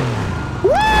 baby.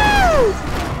 Woo!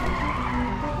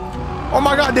 Oh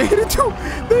my God. They hit it too.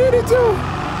 They hit it too.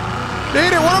 They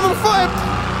hit it. One of them flipped.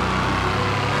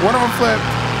 One of them flipped.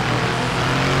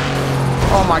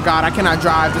 Oh my God, I cannot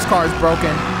drive. This car is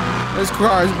broken. This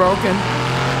car is broken.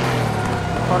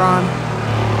 Hold on.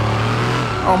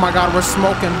 Oh my God, we're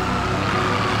smoking.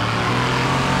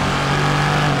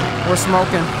 We're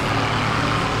smoking.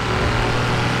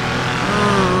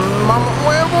 Mama,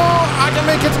 I can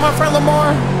make it to my friend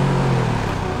Lamar.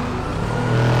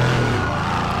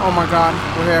 Oh my God,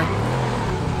 we're here.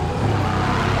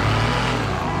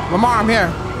 Lamar, I'm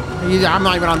here. I'm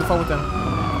not even on the phone with him.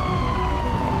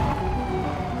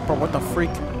 Bro, what the freak?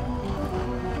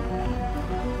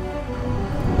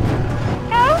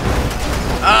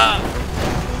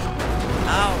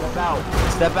 Step out.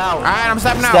 Step out. All right, I'm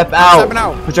stepping out. Step out. I'm stepping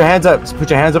out. Put your hands up. Put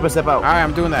your hands up and step out. All right,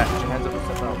 I'm doing that. Put your hands up and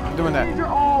step out. I'm doing that. Put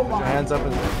your hands up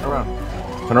and turn around.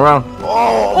 Turn around.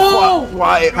 Oh, fuck.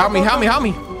 Why? Help me, help me, help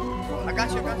me. I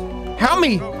got you, I got you. Help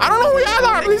me. I don't know who you guys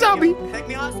are. Please help me.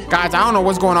 Guys, I don't know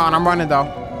what's going on. I'm running, though.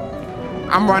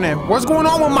 I'm running. What's going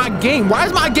on with my game? Why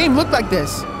does my game look like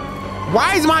this?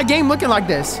 Why is my game looking like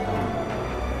this?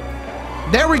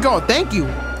 There we go. Thank you.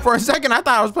 For a second, I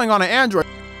thought I was playing on an Android.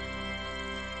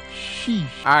 Sheesh.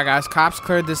 All right, guys. Cops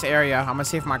cleared this area. I'm going to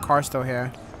see if my car's still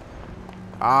here.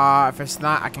 If it's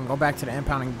not, I can go back to the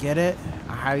impound and get it.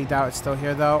 I highly doubt it's still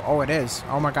here, though. Oh, it is.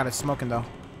 Oh, my God. It's smoking, though.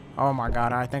 Oh, my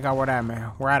God. I think we're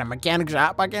at a mechanic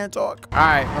shop. I can't talk. All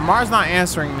right. Lamar's not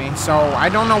answering me, so I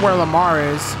don't know where Lamar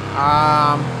is.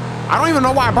 I don't even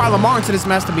know why I brought Lamar into this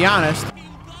mess, to be honest.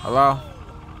 Hello?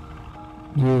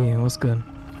 Yeah, what's good?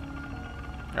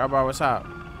 Yo, bro, what's up?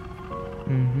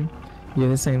 Yeah,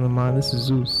 this ain't Lamar. This is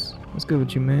Zeus. What's good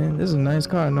with you, man? This is a nice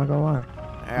car, I'm not gonna lie.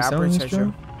 Yeah, I appreciate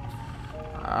you.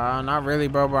 Not really,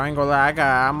 bro, I ain't gonna lie.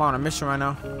 I'm on a mission right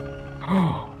now.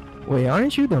 Wait,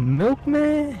 aren't you the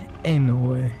milkman? Ain't no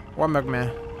way. What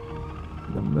milkman?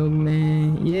 The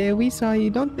milkman. Yeah, we saw you.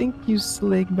 Don't think you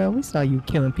slick, bro. We saw you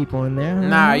killing people in there.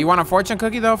 Nah, you want a fortune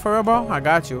cookie, though, for real, bro? I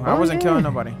got you. I wasn't killing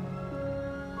nobody.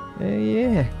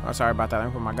 Yeah. Oh, sorry about that. Let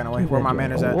me put my gun away. Where my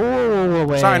manners at?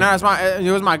 Whoa, sorry, no,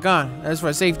 it was my gun. It's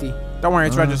for safety. Don't worry,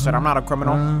 it's registered. I'm not a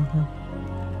criminal.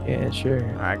 Yeah, sure.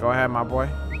 All right, go ahead, my boy.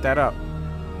 Eat that up.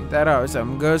 Eat that up. It's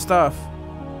some good stuff.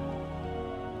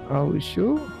 Oh,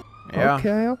 sure? Yeah.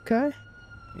 Okay, okay.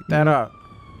 Eat that up.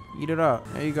 Eat it up.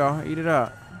 There you go. Eat it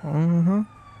up.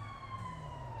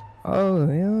 Oh,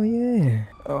 hell yeah.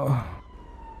 Oh.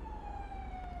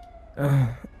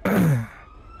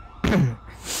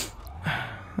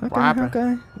 What happened?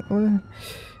 Okay. Well,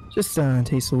 just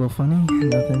tastes a little funny.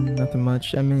 Nothing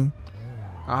much. I mean,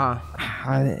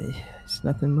 it's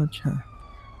nothing much.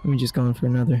 Let me just go in for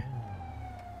another.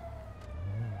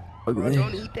 Bro,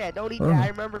 don't eat that. Don't eat that. I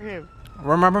remember him.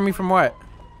 Remember me from what?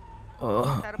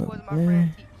 That was my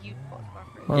friend.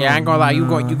 Yeah, I ain't gonna lie. You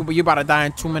about to die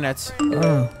in 2 minutes.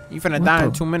 You finna die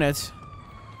in 2 minutes.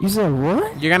 You said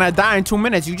what? You're gonna die in 2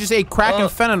 minutes. You just ate crack and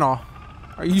fentanyl.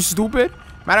 Are you stupid?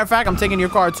 Matter of fact, I'm taking your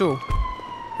car too.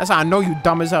 That's how I know you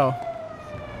dumb as hell.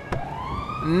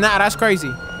 Nah, that's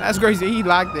crazy. That's crazy. He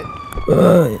locked it.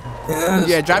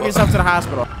 Yeah, drive yourself to the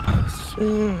hospital.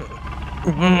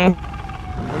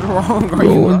 What's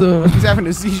wrong? He's having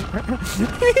a seizure.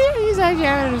 He's actually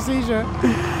having a seizure.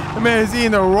 The man is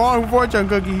eating the wrong fortune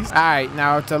cookies. All right,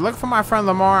 now to look for my friend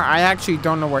Lamar, I actually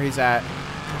don't know where he's at.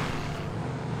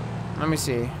 Let me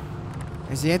see.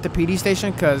 Is he at the PD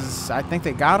station? Because I think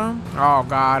they got him. Oh,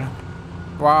 God.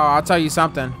 Well, I'll tell you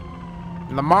something.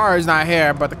 Lamar is not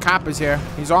here, but the cop is here.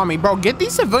 He's on me. Bro, get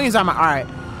these civilians on my... All right.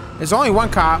 There's only one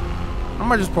cop. I'm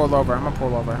going to just pull over. I'm going to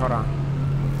pull over. Hold on.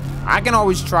 I can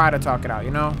always try to talk it out,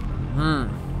 you know?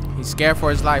 He's scared for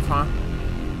his life, huh?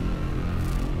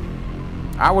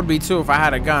 I would be, too, if I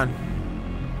had a gun.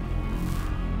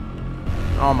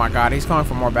 Oh my God, he's calling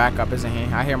for more backup, isn't he?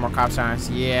 I hear more cop sirens.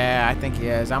 Yeah, I think he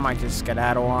is. I might just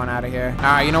skedaddle on out of here. All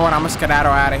right, you know what? I'm gonna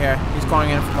skedaddle out of here. He's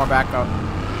calling in for more backup.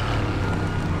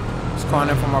 He's calling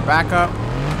in for more backup.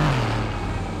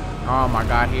 Oh my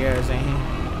God, he is, ain't he?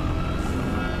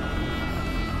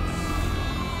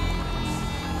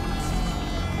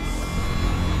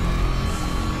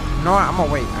 You know what? I'm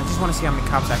gonna wait. I just want to see how many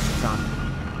cops actually come.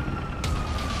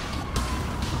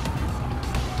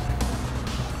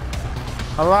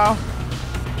 Hello?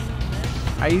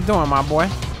 How you doing, my boy?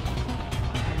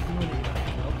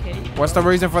 Okay. What's the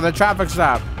reason for the traffic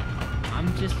stop?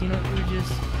 I'm just, you know,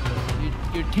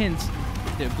 your tints,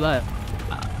 they're blood.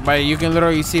 But you can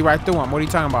literally see right through them. What are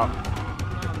you talking about?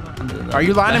 Are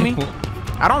you lying to me?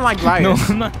 I don't like liars. No,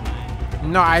 I'm not.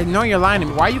 No, I know you're lying to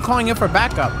me. Why are you calling in for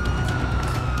backup?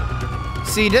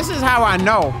 See, this is how I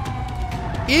know.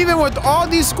 Even with all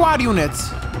these squad units,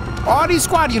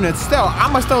 still,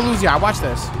 I'ma still lose y'all. Watch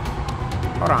this.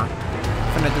 Hold on.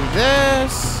 Finna do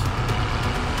this.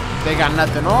 They got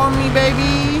nothing on me,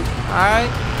 baby. Alright.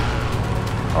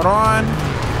 Hold on.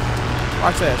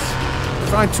 Watch this.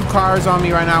 There's only 2 cars on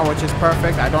me right now, which is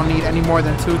perfect. I don't need any more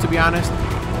than 2, to be honest.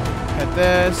 Hit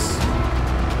this.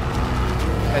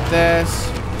 Hit this.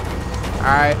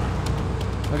 Alright.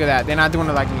 Look at that. They're not doing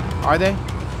it like me. Are they?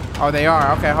 Oh, they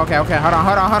are. Okay. Hold on.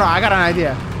 I got an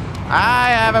idea. I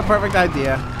have a perfect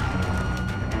idea.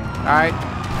 Alright.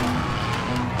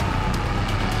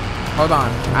 Hold on.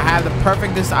 I have the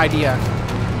perfectest idea.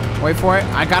 Wait for it.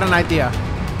 I got an idea.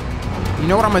 You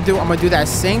know what I'm gonna do? I'm gonna do that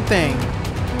same thing,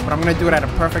 but I'm gonna do it at a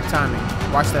perfect timing.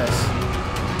 Watch this.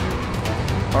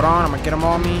 Hold on. I'm gonna get them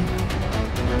on me.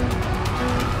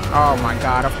 Oh my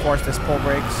god. Of course, this pull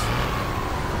brakes.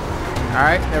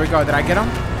 Alright. There we go. Did I get him?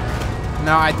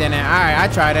 No, I didn't. Alright. I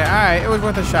tried it. Alright. It was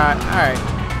worth a shot. Alright.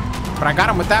 But I got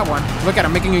him with that one. Look at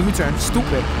him making a U-turn.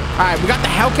 Stupid. Alright. We got the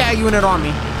Hellcat unit on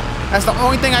me. That's the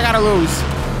only thing I gotta lose.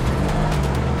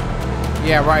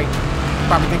 Yeah, right.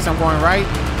 Probably thinks I'm going right.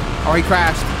 Oh, he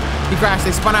crashed. He crashed.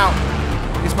 They spun out.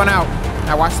 They spun out.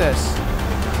 Now watch this.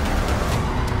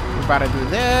 We're about to do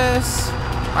this.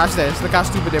 Watch this. Look how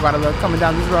stupid they're about to look coming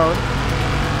down this road.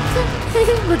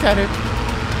 Look at it.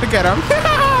 Look at him.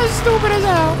 Stupid as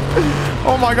hell.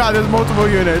 Oh my god, there's multiple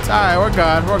units. Alright, we're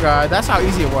good. We're good. That's how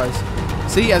easy it was.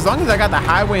 See, as long as I got the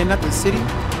highway and not the city,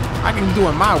 I can do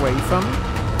it my way. You feel me?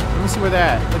 Let me see where they're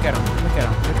at. Look at them. Look at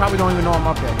them. They probably don't even know I'm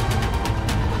up here.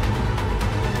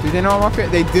 Do they know I'm up here?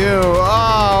 They do.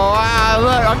 Oh, wow.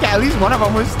 Look. Okay, at least one of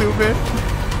them was stupid.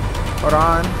 Hold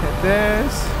on. Hit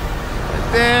this. Hit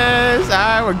this.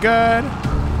 Alright, we're good.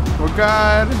 We're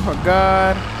good. We're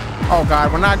good. Oh,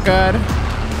 God. We're not good.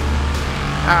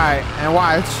 Alright, and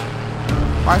watch.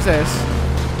 Watch this.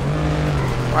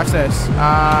 Watch this.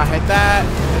 Hit that.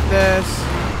 Hit this.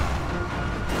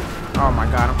 Oh, my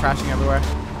God. I'm crashing everywhere.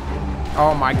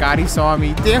 Oh my god, he saw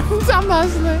me. Damn, I'm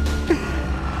listening.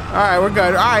 Alright, we're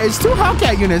good. Alright, it's 2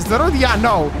 Hellcat units. Little do y'all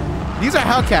know. These are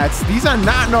Hellcats. These are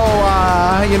not no,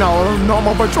 you know,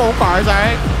 normal patrol cars,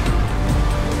 alright?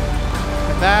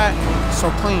 Hit that. So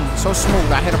clean, so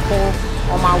smooth. I hit a pole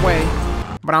on my way,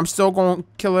 but I'm still going to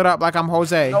kill it up like I'm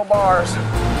Jose. No bars.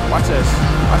 Watch this.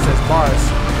 Watch this.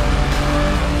 Bars.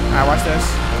 Alright, watch this.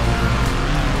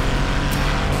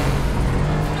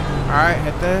 Alright,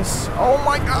 hit this. Oh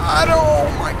my god, oh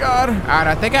my god. Alright,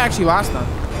 I think I actually lost them.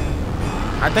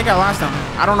 I think I lost them.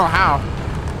 I don't know how.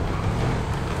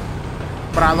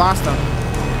 But I lost them.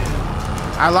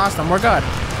 I lost them. We're good.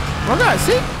 We're good.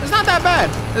 See? It's not that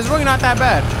bad. It's really not that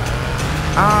bad.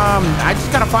 I just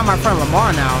gotta find my friend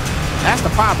Lamar now. That's the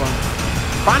problem.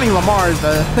 Finding Lamar is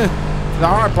the the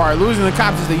hard part. Losing the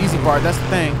cops is the easy part. That's the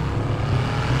thing.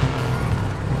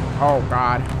 Oh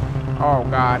god. Oh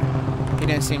god. He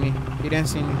didn't see me. He didn't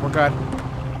see me. We're good.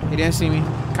 He didn't see me.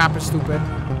 Cop is stupid.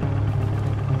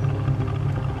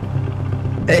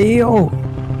 Hey, yo.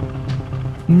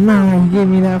 No, give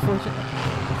me that fortune.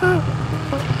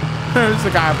 It's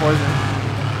the guy poison.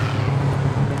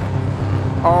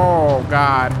 Oh,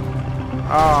 God.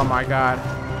 Oh, my God.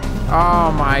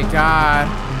 Oh, my God.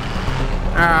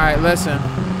 All right, listen.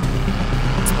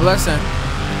 Listen.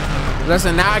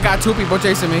 Listen, now I got 2 people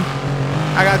chasing me.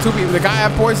 I got 2 people. The guy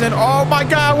had poison. Oh my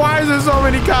god, why is there so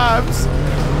many cops?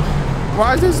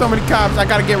 Why is there so many cops? I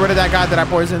gotta get rid of that guy that I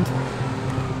poisoned.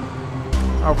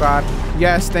 Oh god.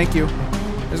 Yes, thank you.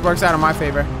 This works out in my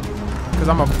favor. Because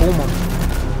I'm gonna boom him.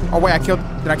 Oh wait, did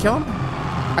I kill him?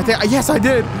 I think, yes I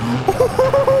did.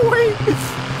 Wait,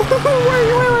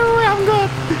 I'm good.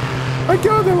 I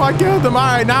killed him.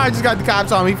 Alright, now I just got the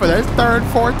cops on me for the 3rd,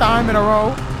 4th time in a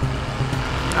row.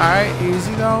 Alright,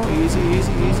 easy though. Easy.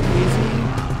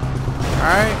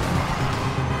 Alright.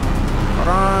 Hold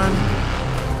on.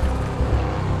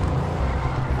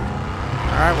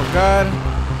 Alright, we're good.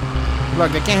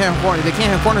 Look, they can't hit corners. They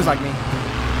can't hit corners like me.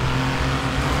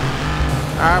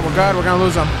 Alright, we're good. We're gonna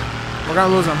lose them. We're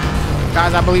gonna lose them.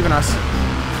 Guys, I believe in us.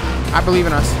 I believe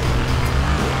in us.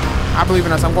 I believe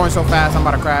in us. I'm going so fast, I'm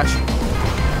about to crash.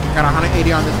 Got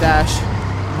 180 on the dash.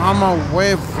 Mama,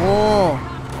 way full.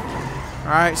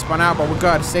 Alright, spun out, but we're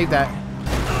good. Save that.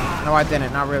 No, I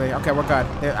didn't. Not really. Okay, we're good.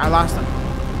 I lost them.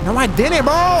 No, I didn't,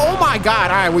 bro. Oh my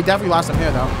God. All right, we definitely lost him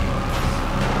here though.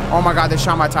 Oh my God, they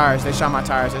shot my tires. They shot my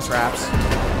tires. It's wraps.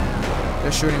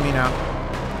 They're shooting me now.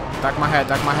 Duck my head,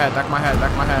 duck my head, duck my head,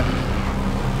 duck my head.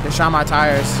 They shot my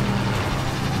tires.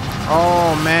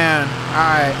 Oh man. All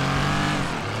right.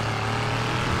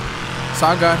 It's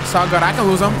all good. It's all good. I can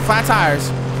lose them. Flat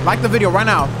tires. Like the video right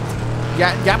now.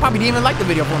 Yeah, y'all probably didn't even like the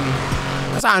video for me.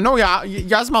 That's how I know y'all.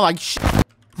 Y'all smell like shit.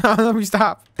 Let me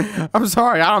stop. I'm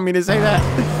sorry. I don't mean to say that.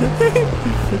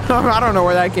 I don't know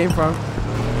where that came from.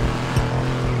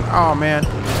 Oh man.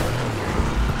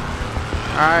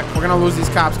 All right, we're gonna lose these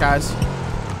cops, guys.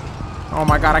 Oh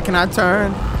my God, I cannot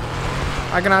turn.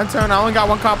 I cannot turn. I only got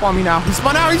one cop on me now. He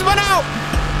spun out. He spun out.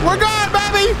 We're good,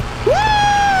 baby.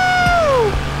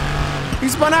 Woo! He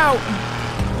spun out.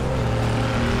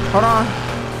 Hold on.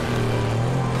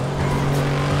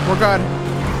 We're good.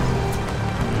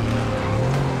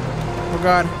 We're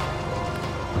good.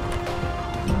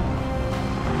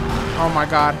 Oh my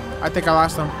God. I think I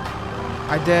lost him.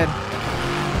 I did.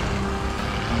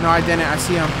 No, I didn't. I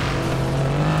see him.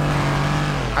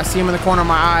 I see him in the corner of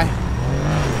my eye.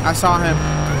 I saw him.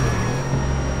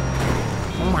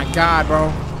 Oh my God,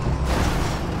 bro.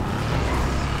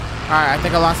 Alright, I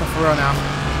think I lost him for real now.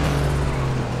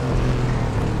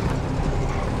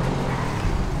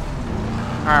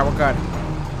 Alright, we're good.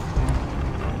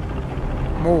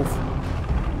 Move.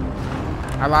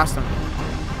 I lost him.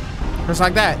 Just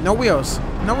like that. No wheels.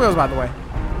 No wheels, by the way.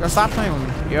 Yo, stop playing with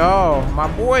me. Yo, my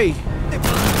boy. I'm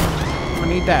gonna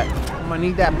need that. I'm gonna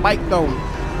need that bike, though.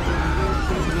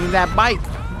 I need that bike.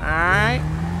 Alright.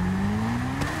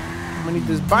 I'm gonna need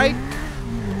this bike.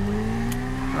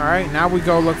 Alright, now we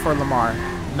go look for Lamar.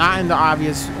 Not in the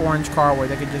obvious orange car where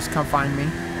they could just come find me.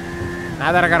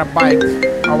 Now that I got a bike.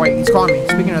 Oh, wait, he's calling me.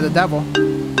 Speaking of the devil.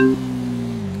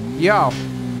 Yo.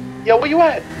 Yo, where you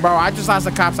at? Bro, I just lost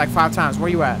the cops like 5 times. Where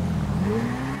you at?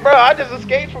 Bro, I just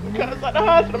escaped from the cuss at the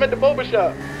hospital. I'm at the boba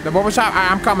shop. The boba shop?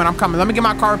 I'm coming. I'm coming. Let me get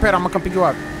my car repaired. I'm gonna come pick you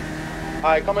up. All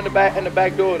right, come in the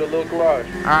back door, the little garage.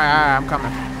 All right, I'm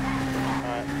coming.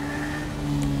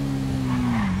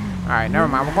 All right, never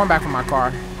mind. We're going back for my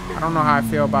car. I don't know how I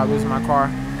feel about losing my car.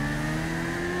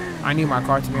 I need my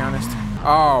car, to be honest.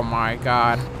 Oh my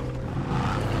God.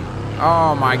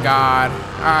 Oh my God.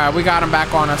 All right, we got him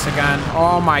back on us again.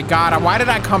 Oh my God. Why did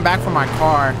I come back for my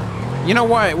car? You know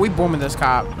what? We booming this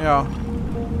cop. Yo.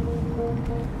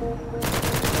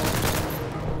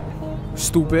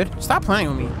 Stupid. Stop playing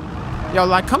with me. Yo,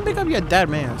 like, come pick up your dead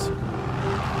mans.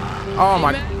 Oh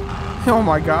my. Oh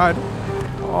my God.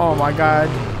 Oh my God.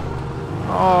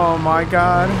 Oh my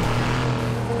God.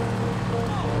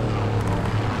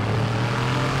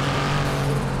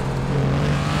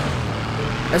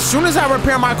 As soon as I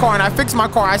repair my car and I fix my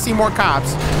car, I see more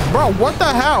cops. Bro, what the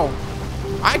hell?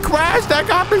 I crashed. That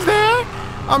cop is there?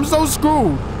 I'm so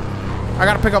screwed. I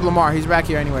gotta pick up Lamar. He's back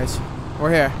here anyways.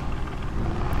 We're here.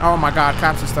 Oh my God,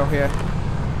 cops are still here.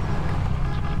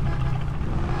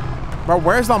 Bro,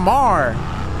 where's Lamar?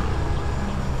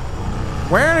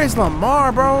 Where is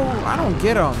Lamar, bro? I don't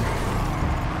get him.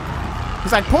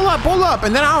 He's like, pull up,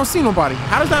 and then I don't see nobody.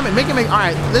 How does that make it make? All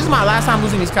right, this is my last time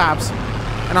losing these cops,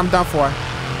 and I'm done for.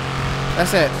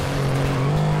 That's it.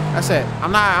 That's it.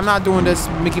 I'm not doing this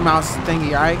Mickey Mouse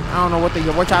thingy, all right? I don't know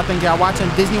what y'all think. Y'all watching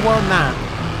Disney World? Nah.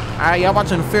 All right, y'all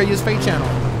watching the FuriousFade channel.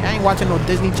 Y'all ain't watching no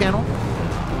Disney channel.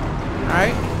 All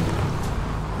right?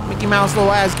 Mickey Mouse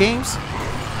little ass games.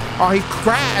 Oh, he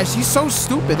crashed. He's so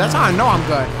stupid. That's how I know I'm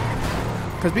good.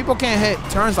 Because people can't hit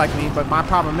turns like me, but my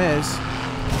problem is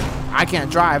I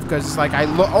can't drive because it's like I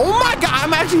look. Oh my God,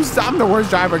 I'm the worst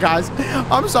driver, guys.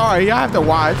 I'm sorry. I have to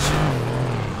watch.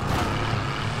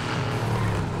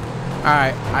 All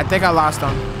right, I think I lost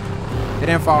them. They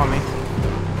didn't follow me.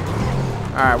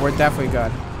 All right, we're definitely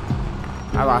good.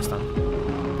 I lost them.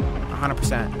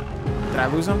 100%. Did I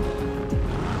lose them?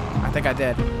 I think I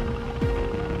did.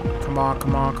 Come on,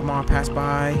 come on, come on, pass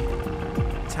by.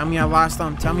 Tell me I lost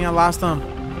them. Tell me I lost them.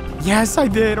 Yes, I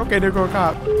did. Okay, there go a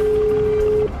cop.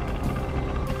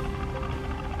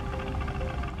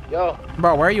 Yo.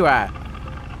 Bro, where are you at?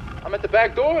 I'm at the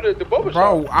back door of the boba shop.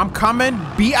 Bro, I'm coming.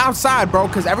 Be outside, bro,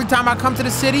 because every time I come to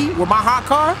the city with my hot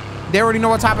car, they already know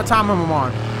what type of time I'm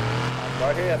on.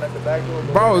 Right here, I'm at the back door.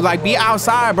 Bro, like, be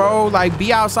outside, bro. Like,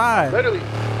 be outside. Literally,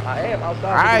 I am outside.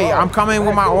 All right, I'm coming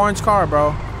with my orange car, bro.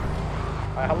 All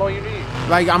right, how long you need?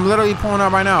 Like, I'm literally pulling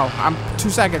up right now. I'm 2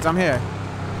 seconds. I'm here.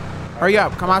 Hurry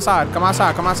up. Come outside. Come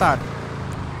outside. Come outside.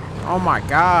 Oh, my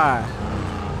God.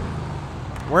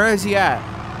 Where is he at?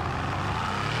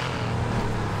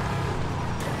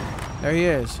 There he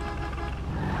is.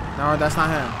 No, that's not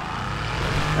him.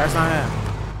 That's not him.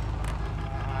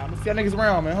 I'm gonna see y'all niggas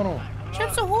around, man. Hold on.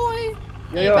 Chips ahoy!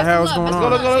 Yo, yo, What the hell is going let's on? go,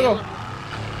 let's go, let's go.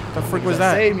 The freak was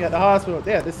that? Save me at the hospital.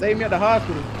 Yeah, they saved me at the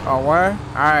hospital. Oh, where?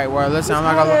 All right, well, listen, I'm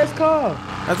not gonna. Ass car.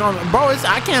 That's what bro,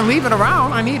 I can't leave it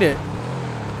around. I need it.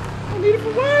 I need it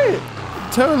for what?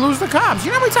 To lose the cops.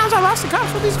 You know how many times I lost the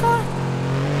cops with these cars?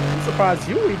 I'm surprised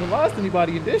you even lost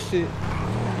anybody in this shit.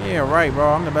 Yeah, right, bro.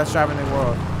 I'm the best driver in the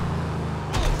world.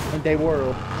 In the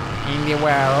world. In the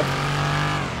world.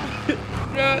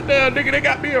 God damn, nigga, they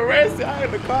got me arrested. I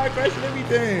had the car crash and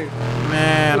everything.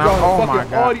 Man, oh my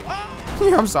god.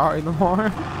 Yeah, I'm sorry,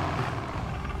 Lamar.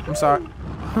 I'm sorry.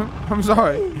 I'm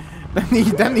sorry.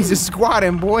 That needs a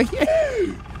squatting, boy.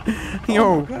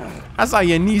 Yo, I saw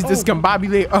your knees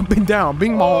discombobulate up and down.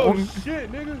 Bing bong. Oh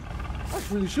shit, nigga. I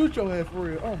should really shoot your ass for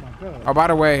real. Oh my god. Oh, by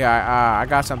the way, I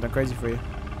got something crazy for you.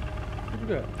 What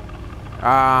you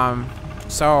got?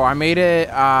 So I made it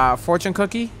fortune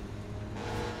cookie.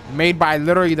 Made by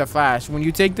literally the Flash. When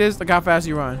you take this, look how fast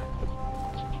you run.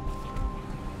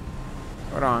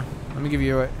 Hold on. Let me give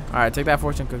you it. All right, take that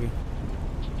fortune cookie.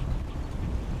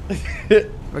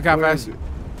 Look how fast.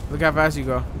 Look how fast you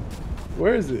go.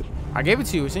 Where is it? I gave it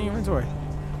to you. It's in your inventory.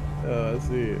 I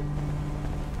see it.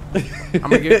 I'm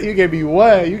gonna give You gave me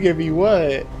what? You gave me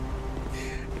what?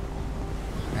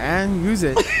 And use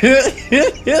it.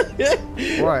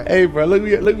 What? Hey, bro, look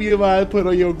me in my eyes. Put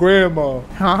on your grandma.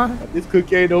 Huh? This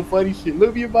cookie ain't no funny shit.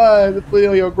 Look me in my eyes and put it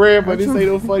on your grandma. This ain't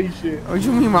no funny shit. What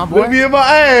you mean, my boy? Look me in my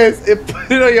eyes and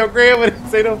put it on your grandma.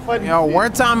 This ain't no funny Yo, shit.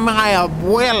 one time my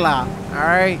abuela. All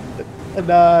right.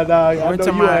 Nah.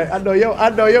 I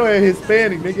know your ass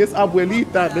Hispanic, nigga. It's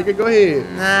abuelita, nigga. Go ahead.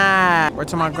 Nah. Where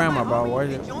to my grandma, bro?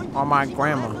 Where's it? On my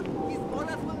grandma.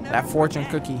 That fortune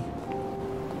cookie.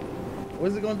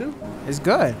 What's it gonna do? It's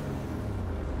good.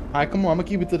 All right, come on. I'm gonna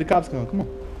keep it till the cops come. Come on.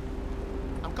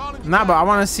 Nah, but I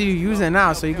want to see you use it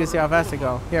now so you can see how fast it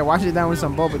go. Here, wash it down with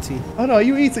some boba tea. Oh no,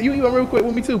 you eat one real quick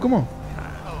with me too. Come on.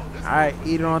 All right,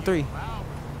 eat it on 3. All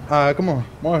right, come on.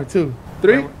 1, 2,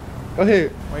 3. Go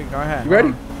ahead. Wait, go ahead. You ready?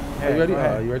 Yeah, you ready? go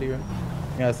ahead. You ready? You ready?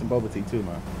 Yeah, some boba tea too,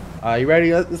 man. You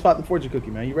ready? Let's pop the fortune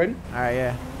cookie, man. You ready? All right,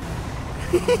 yeah.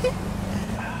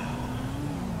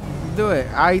 Do it.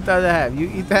 I'll eat the other half. You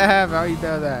eat that half, I'll eat the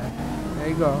other half. There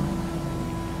you go.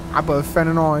 I put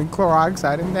fentanyl and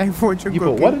chloroxide in that fortune cookie.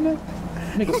 You put what in there?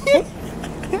 Nigga,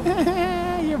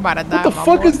 what? You're about to die. What the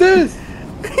fuck is this?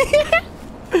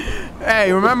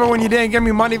 Hey, remember when you didn't give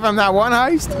me money from that one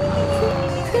heist?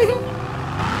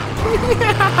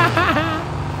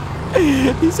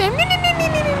 He said,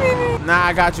 nah,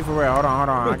 I got you for real. Hold on.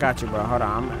 I got you, bro. Hold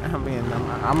on.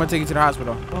 I'm gonna take you to the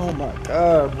hospital. Oh my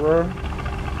god, bro.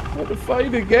 What the fuck you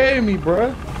done gave me,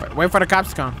 bro? Wait for the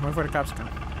cops to come.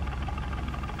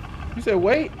 You said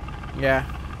wait? Yeah.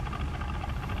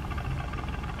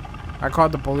 I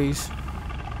called the police.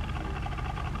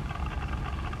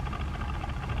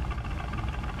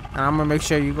 And I'm gonna make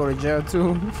sure you go to jail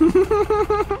too.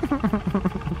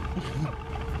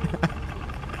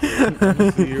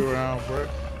 See you around, bro.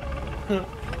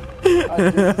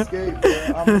 I just escaped, bro.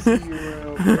 I'm gonna see you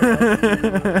around,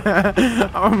 bro.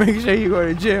 I'm gonna make sure you go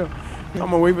to jail. I'm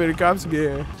gonna wait for the cops to get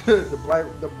here.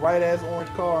 the bright ass orange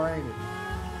car, ain't it?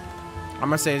 I'm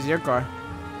gonna say it's your car.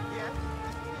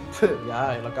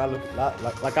 Yeah,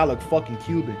 like I look fucking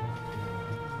Cuban.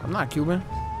 I'm not Cuban.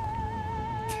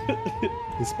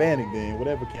 Hispanic then,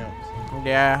 whatever counts.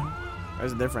 Yeah,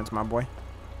 there's a difference, my boy.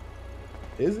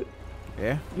 Is it?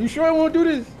 Yeah. You sure I won't do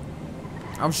this?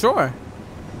 I'm sure.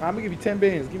 I'm gonna give you 10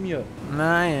 bands. Give me up.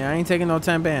 Nah, I ain't taking no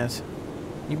 10 bands.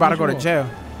 You about to go to jail.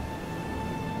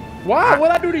 Why?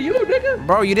 What I do to you, nigga?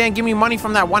 Bro, you didn't give me money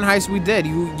from that one heist we did.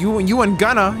 You and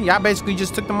Gunna, y'all basically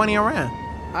just took the money and ran.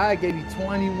 I gave you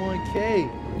 21K.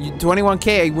 You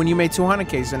 21K when you made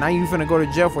 200K, so now you finna go to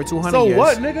jail for 200 so years. So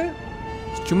what, nigga?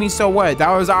 What you mean so what? That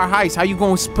was our heist. How you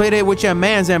gonna split it with your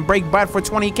mans and break butt for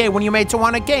 20K when you made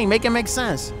 200K? Make it make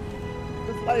sense.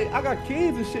 It's like, I got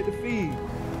kids and shit to feed.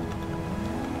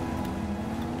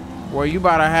 Well, you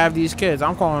about to have these kids.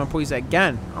 I'm calling the police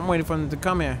again. I'm waiting for them to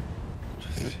come here.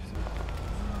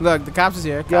 Look, the cops is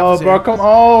here. Yo, bro, come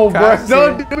on, bro.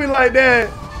 Don't do me like that.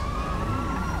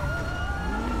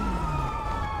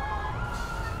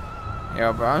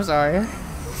 Yo, bro, I'm sorry.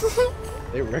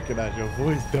 They recognize your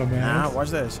voice, dumbass. Nah, watch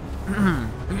this.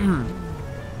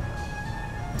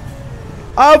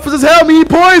 Officers, help me! He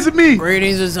poisoned me!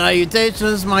 Greetings and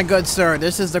salutations, my good sir.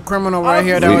 This is the criminal right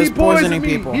here that was poisoning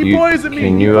people. He poisoned me.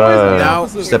 Can you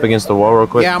step against the wall real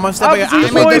quick? Yeah, I'm gonna step against.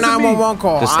 I made the 911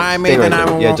 call. I made the 911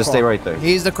 call. Yeah, just stay right there.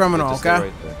 He's the criminal,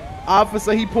 okay?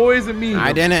 Officer, he poisoned me.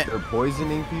 I didn't. You're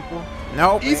poisoning people?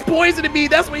 Nope. He's poisoning me.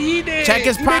 That's what he did. Check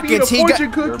his pockets. He got.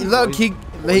 Look, he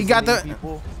got the.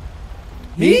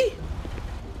 He?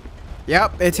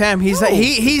 Yep, it's him. He's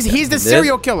the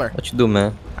serial killer. What you do,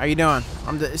 man? How you doing?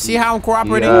 See how I'm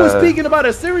cooperating? He was speaking about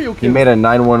a serial He killer. made a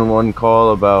 911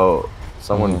 call about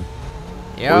someone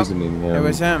Yep, poisoning him. it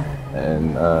was him.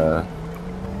 And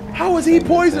How was he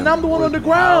poisoned? I'm the one on the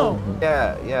ground.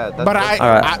 yeah. That's But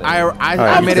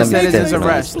I made a citizen's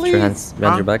arrest. Put your hands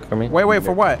behind your back for me. Wait,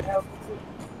 for what?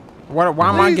 What? Why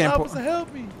am I getting? Officer,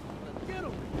 help me.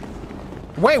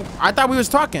 Wait, I thought we was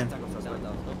talking.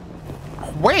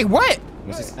 Wait, what?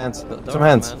 Some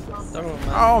hands.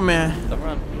 Oh man.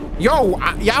 Yo,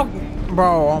 y'all,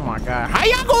 bro. Oh my God. How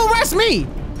y'all gonna arrest me?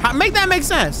 Make that make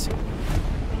sense.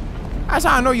 That's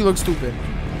how I know you look stupid.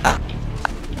 All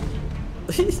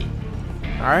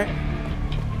right.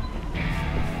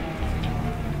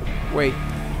 Wait,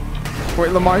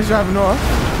 Lamar's driving off.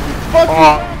 Fuck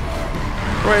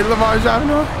Wait, Lamar's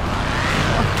driving off.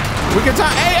 We can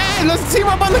talk. Hey, let's team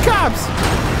up on the cops.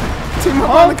 Team up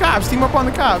on the cops. Team up on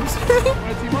the cops.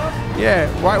 Yeah.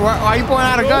 Why you pulling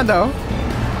out a gun though?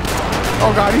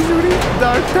 Oh God, he's shooting.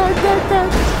 Duck.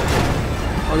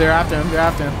 Oh, they're after him.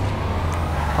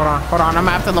 Hold on. I'm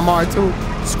after Lamar too.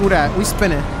 Screw that. We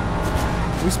spinning.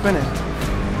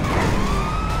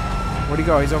 Where'd he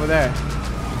go? He's over there.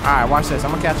 All right, watch this.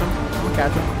 I'm gonna catch him.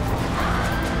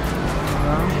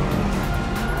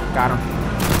 Got him.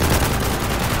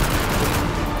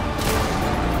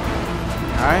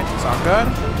 All right, it's all good.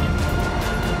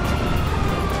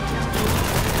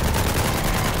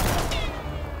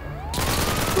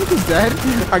 He's dead.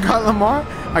 I got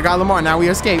Lamar. Now we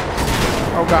escape.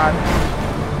 Oh God.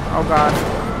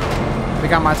 They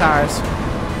got my tires.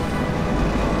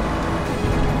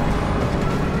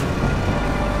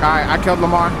 All right, I killed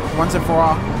Lamar once and for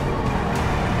all.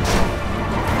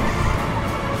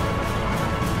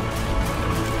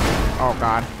 Oh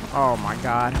God. Oh my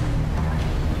God.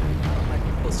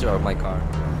 Let's start my car.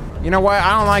 You know what?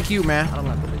 I don't like you, man. I don't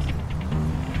like police.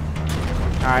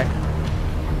 All right.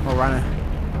 We're running.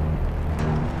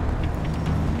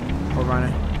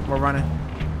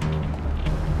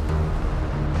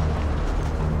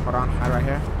 Hold on. Hide right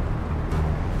here.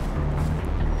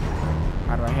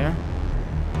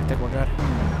 I think we're good.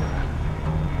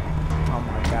 Oh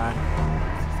my God.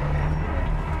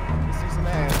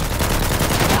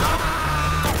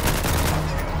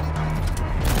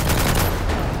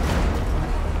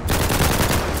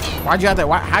 Why'd you have to?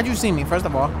 How'd you see me? First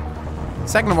of all.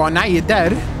 Second of all, now you're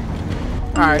dead.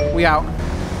 All right, we out,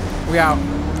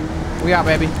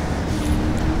 baby.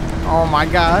 Oh my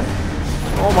God.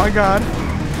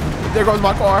 There goes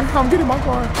my car. I'm getting my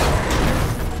car.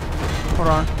 Hold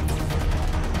on.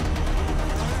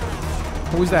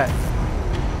 Who's that?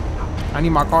 I need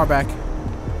my car back.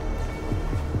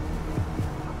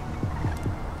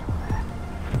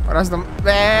 Oh, that's the.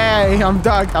 Hey, I'm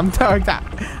ducked. I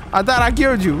thought I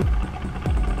killed you.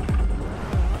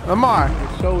 Lamar.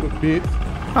 Shoulder, bitch.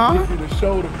 Huh? You hit me the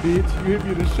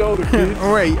shoulder,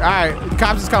 bitch. Wait, all right. The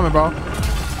cops is coming, bro.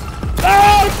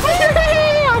 Oh,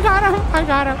 I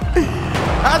got him.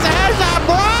 That's a headshot,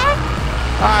 boy.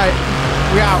 All right,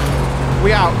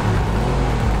 we out.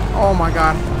 Oh my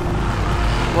God,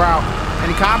 we're out.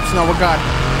 Any cops? No, we're good.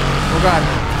 All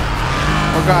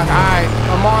right,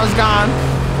 Lamar's gone.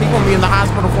 He's gonna be in the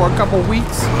hospital for a couple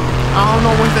weeks. I don't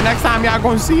know when's the next time y'all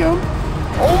gonna see him.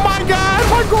 Oh my God,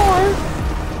 my car.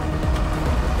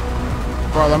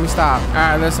 Bro, let me stop. All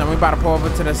right, listen, we about to pull over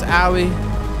to this alley.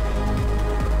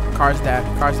 Car's dead.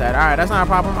 All right, that's not a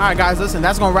problem. All right, guys, listen,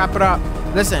 that's gonna wrap it up.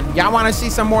 Listen, y'all want to see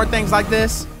some more things like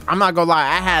this? I'm not gonna lie,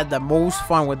 I had the most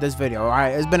fun with this video. All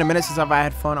right, it's been a minute since I've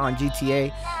had fun on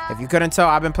GTA. If you couldn't tell,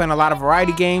 I've been playing a lot of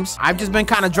variety games. I've just been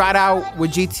kind of dried out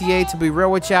with GTA, to be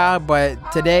real with y'all, but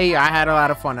today I had a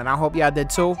lot of fun, and I hope y'all did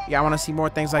too. Y'all want to see more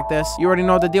things like this? You already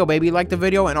know the deal, baby. Like the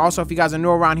video, and also if you guys are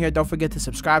new around here, don't forget to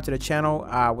subscribe to the channel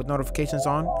with notifications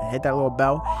on, and hit that little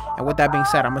bell. And with that being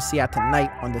said, I'm gonna see y'all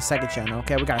tonight on the second channel.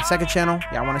 Okay, we got a second channel.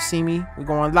 Y'all want to see me? We're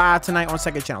going live tonight on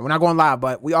second channel. We're not going live,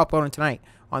 but we uploading tonight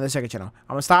on the second channel.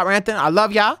 I'm gonna stop ranting. I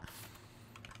love y'all.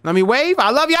 Let me wave.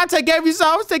 I love y'all. Take care of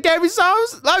yourselves.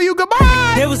 Love you.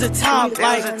 Goodbye. There was a time,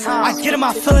 like, I get in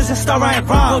my feelings and start writing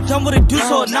rhymes. Go done with a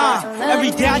deuce or a nine.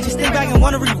 Every day I just think back and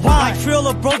wanna rewind. Like, Trill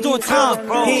or bro doing time.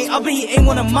 He ain't up and he ain't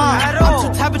one of mine. I'm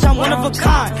too type, bitch, I'm one of a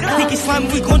kind. Think he's slimy,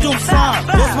 we gon' do him slime.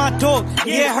 Lost my dog.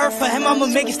 Yeah, it hurt for him. I'ma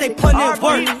make it stay putting in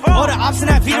work. All the ops in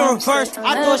that video reversed.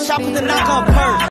 I throw a shot with the knock on purse.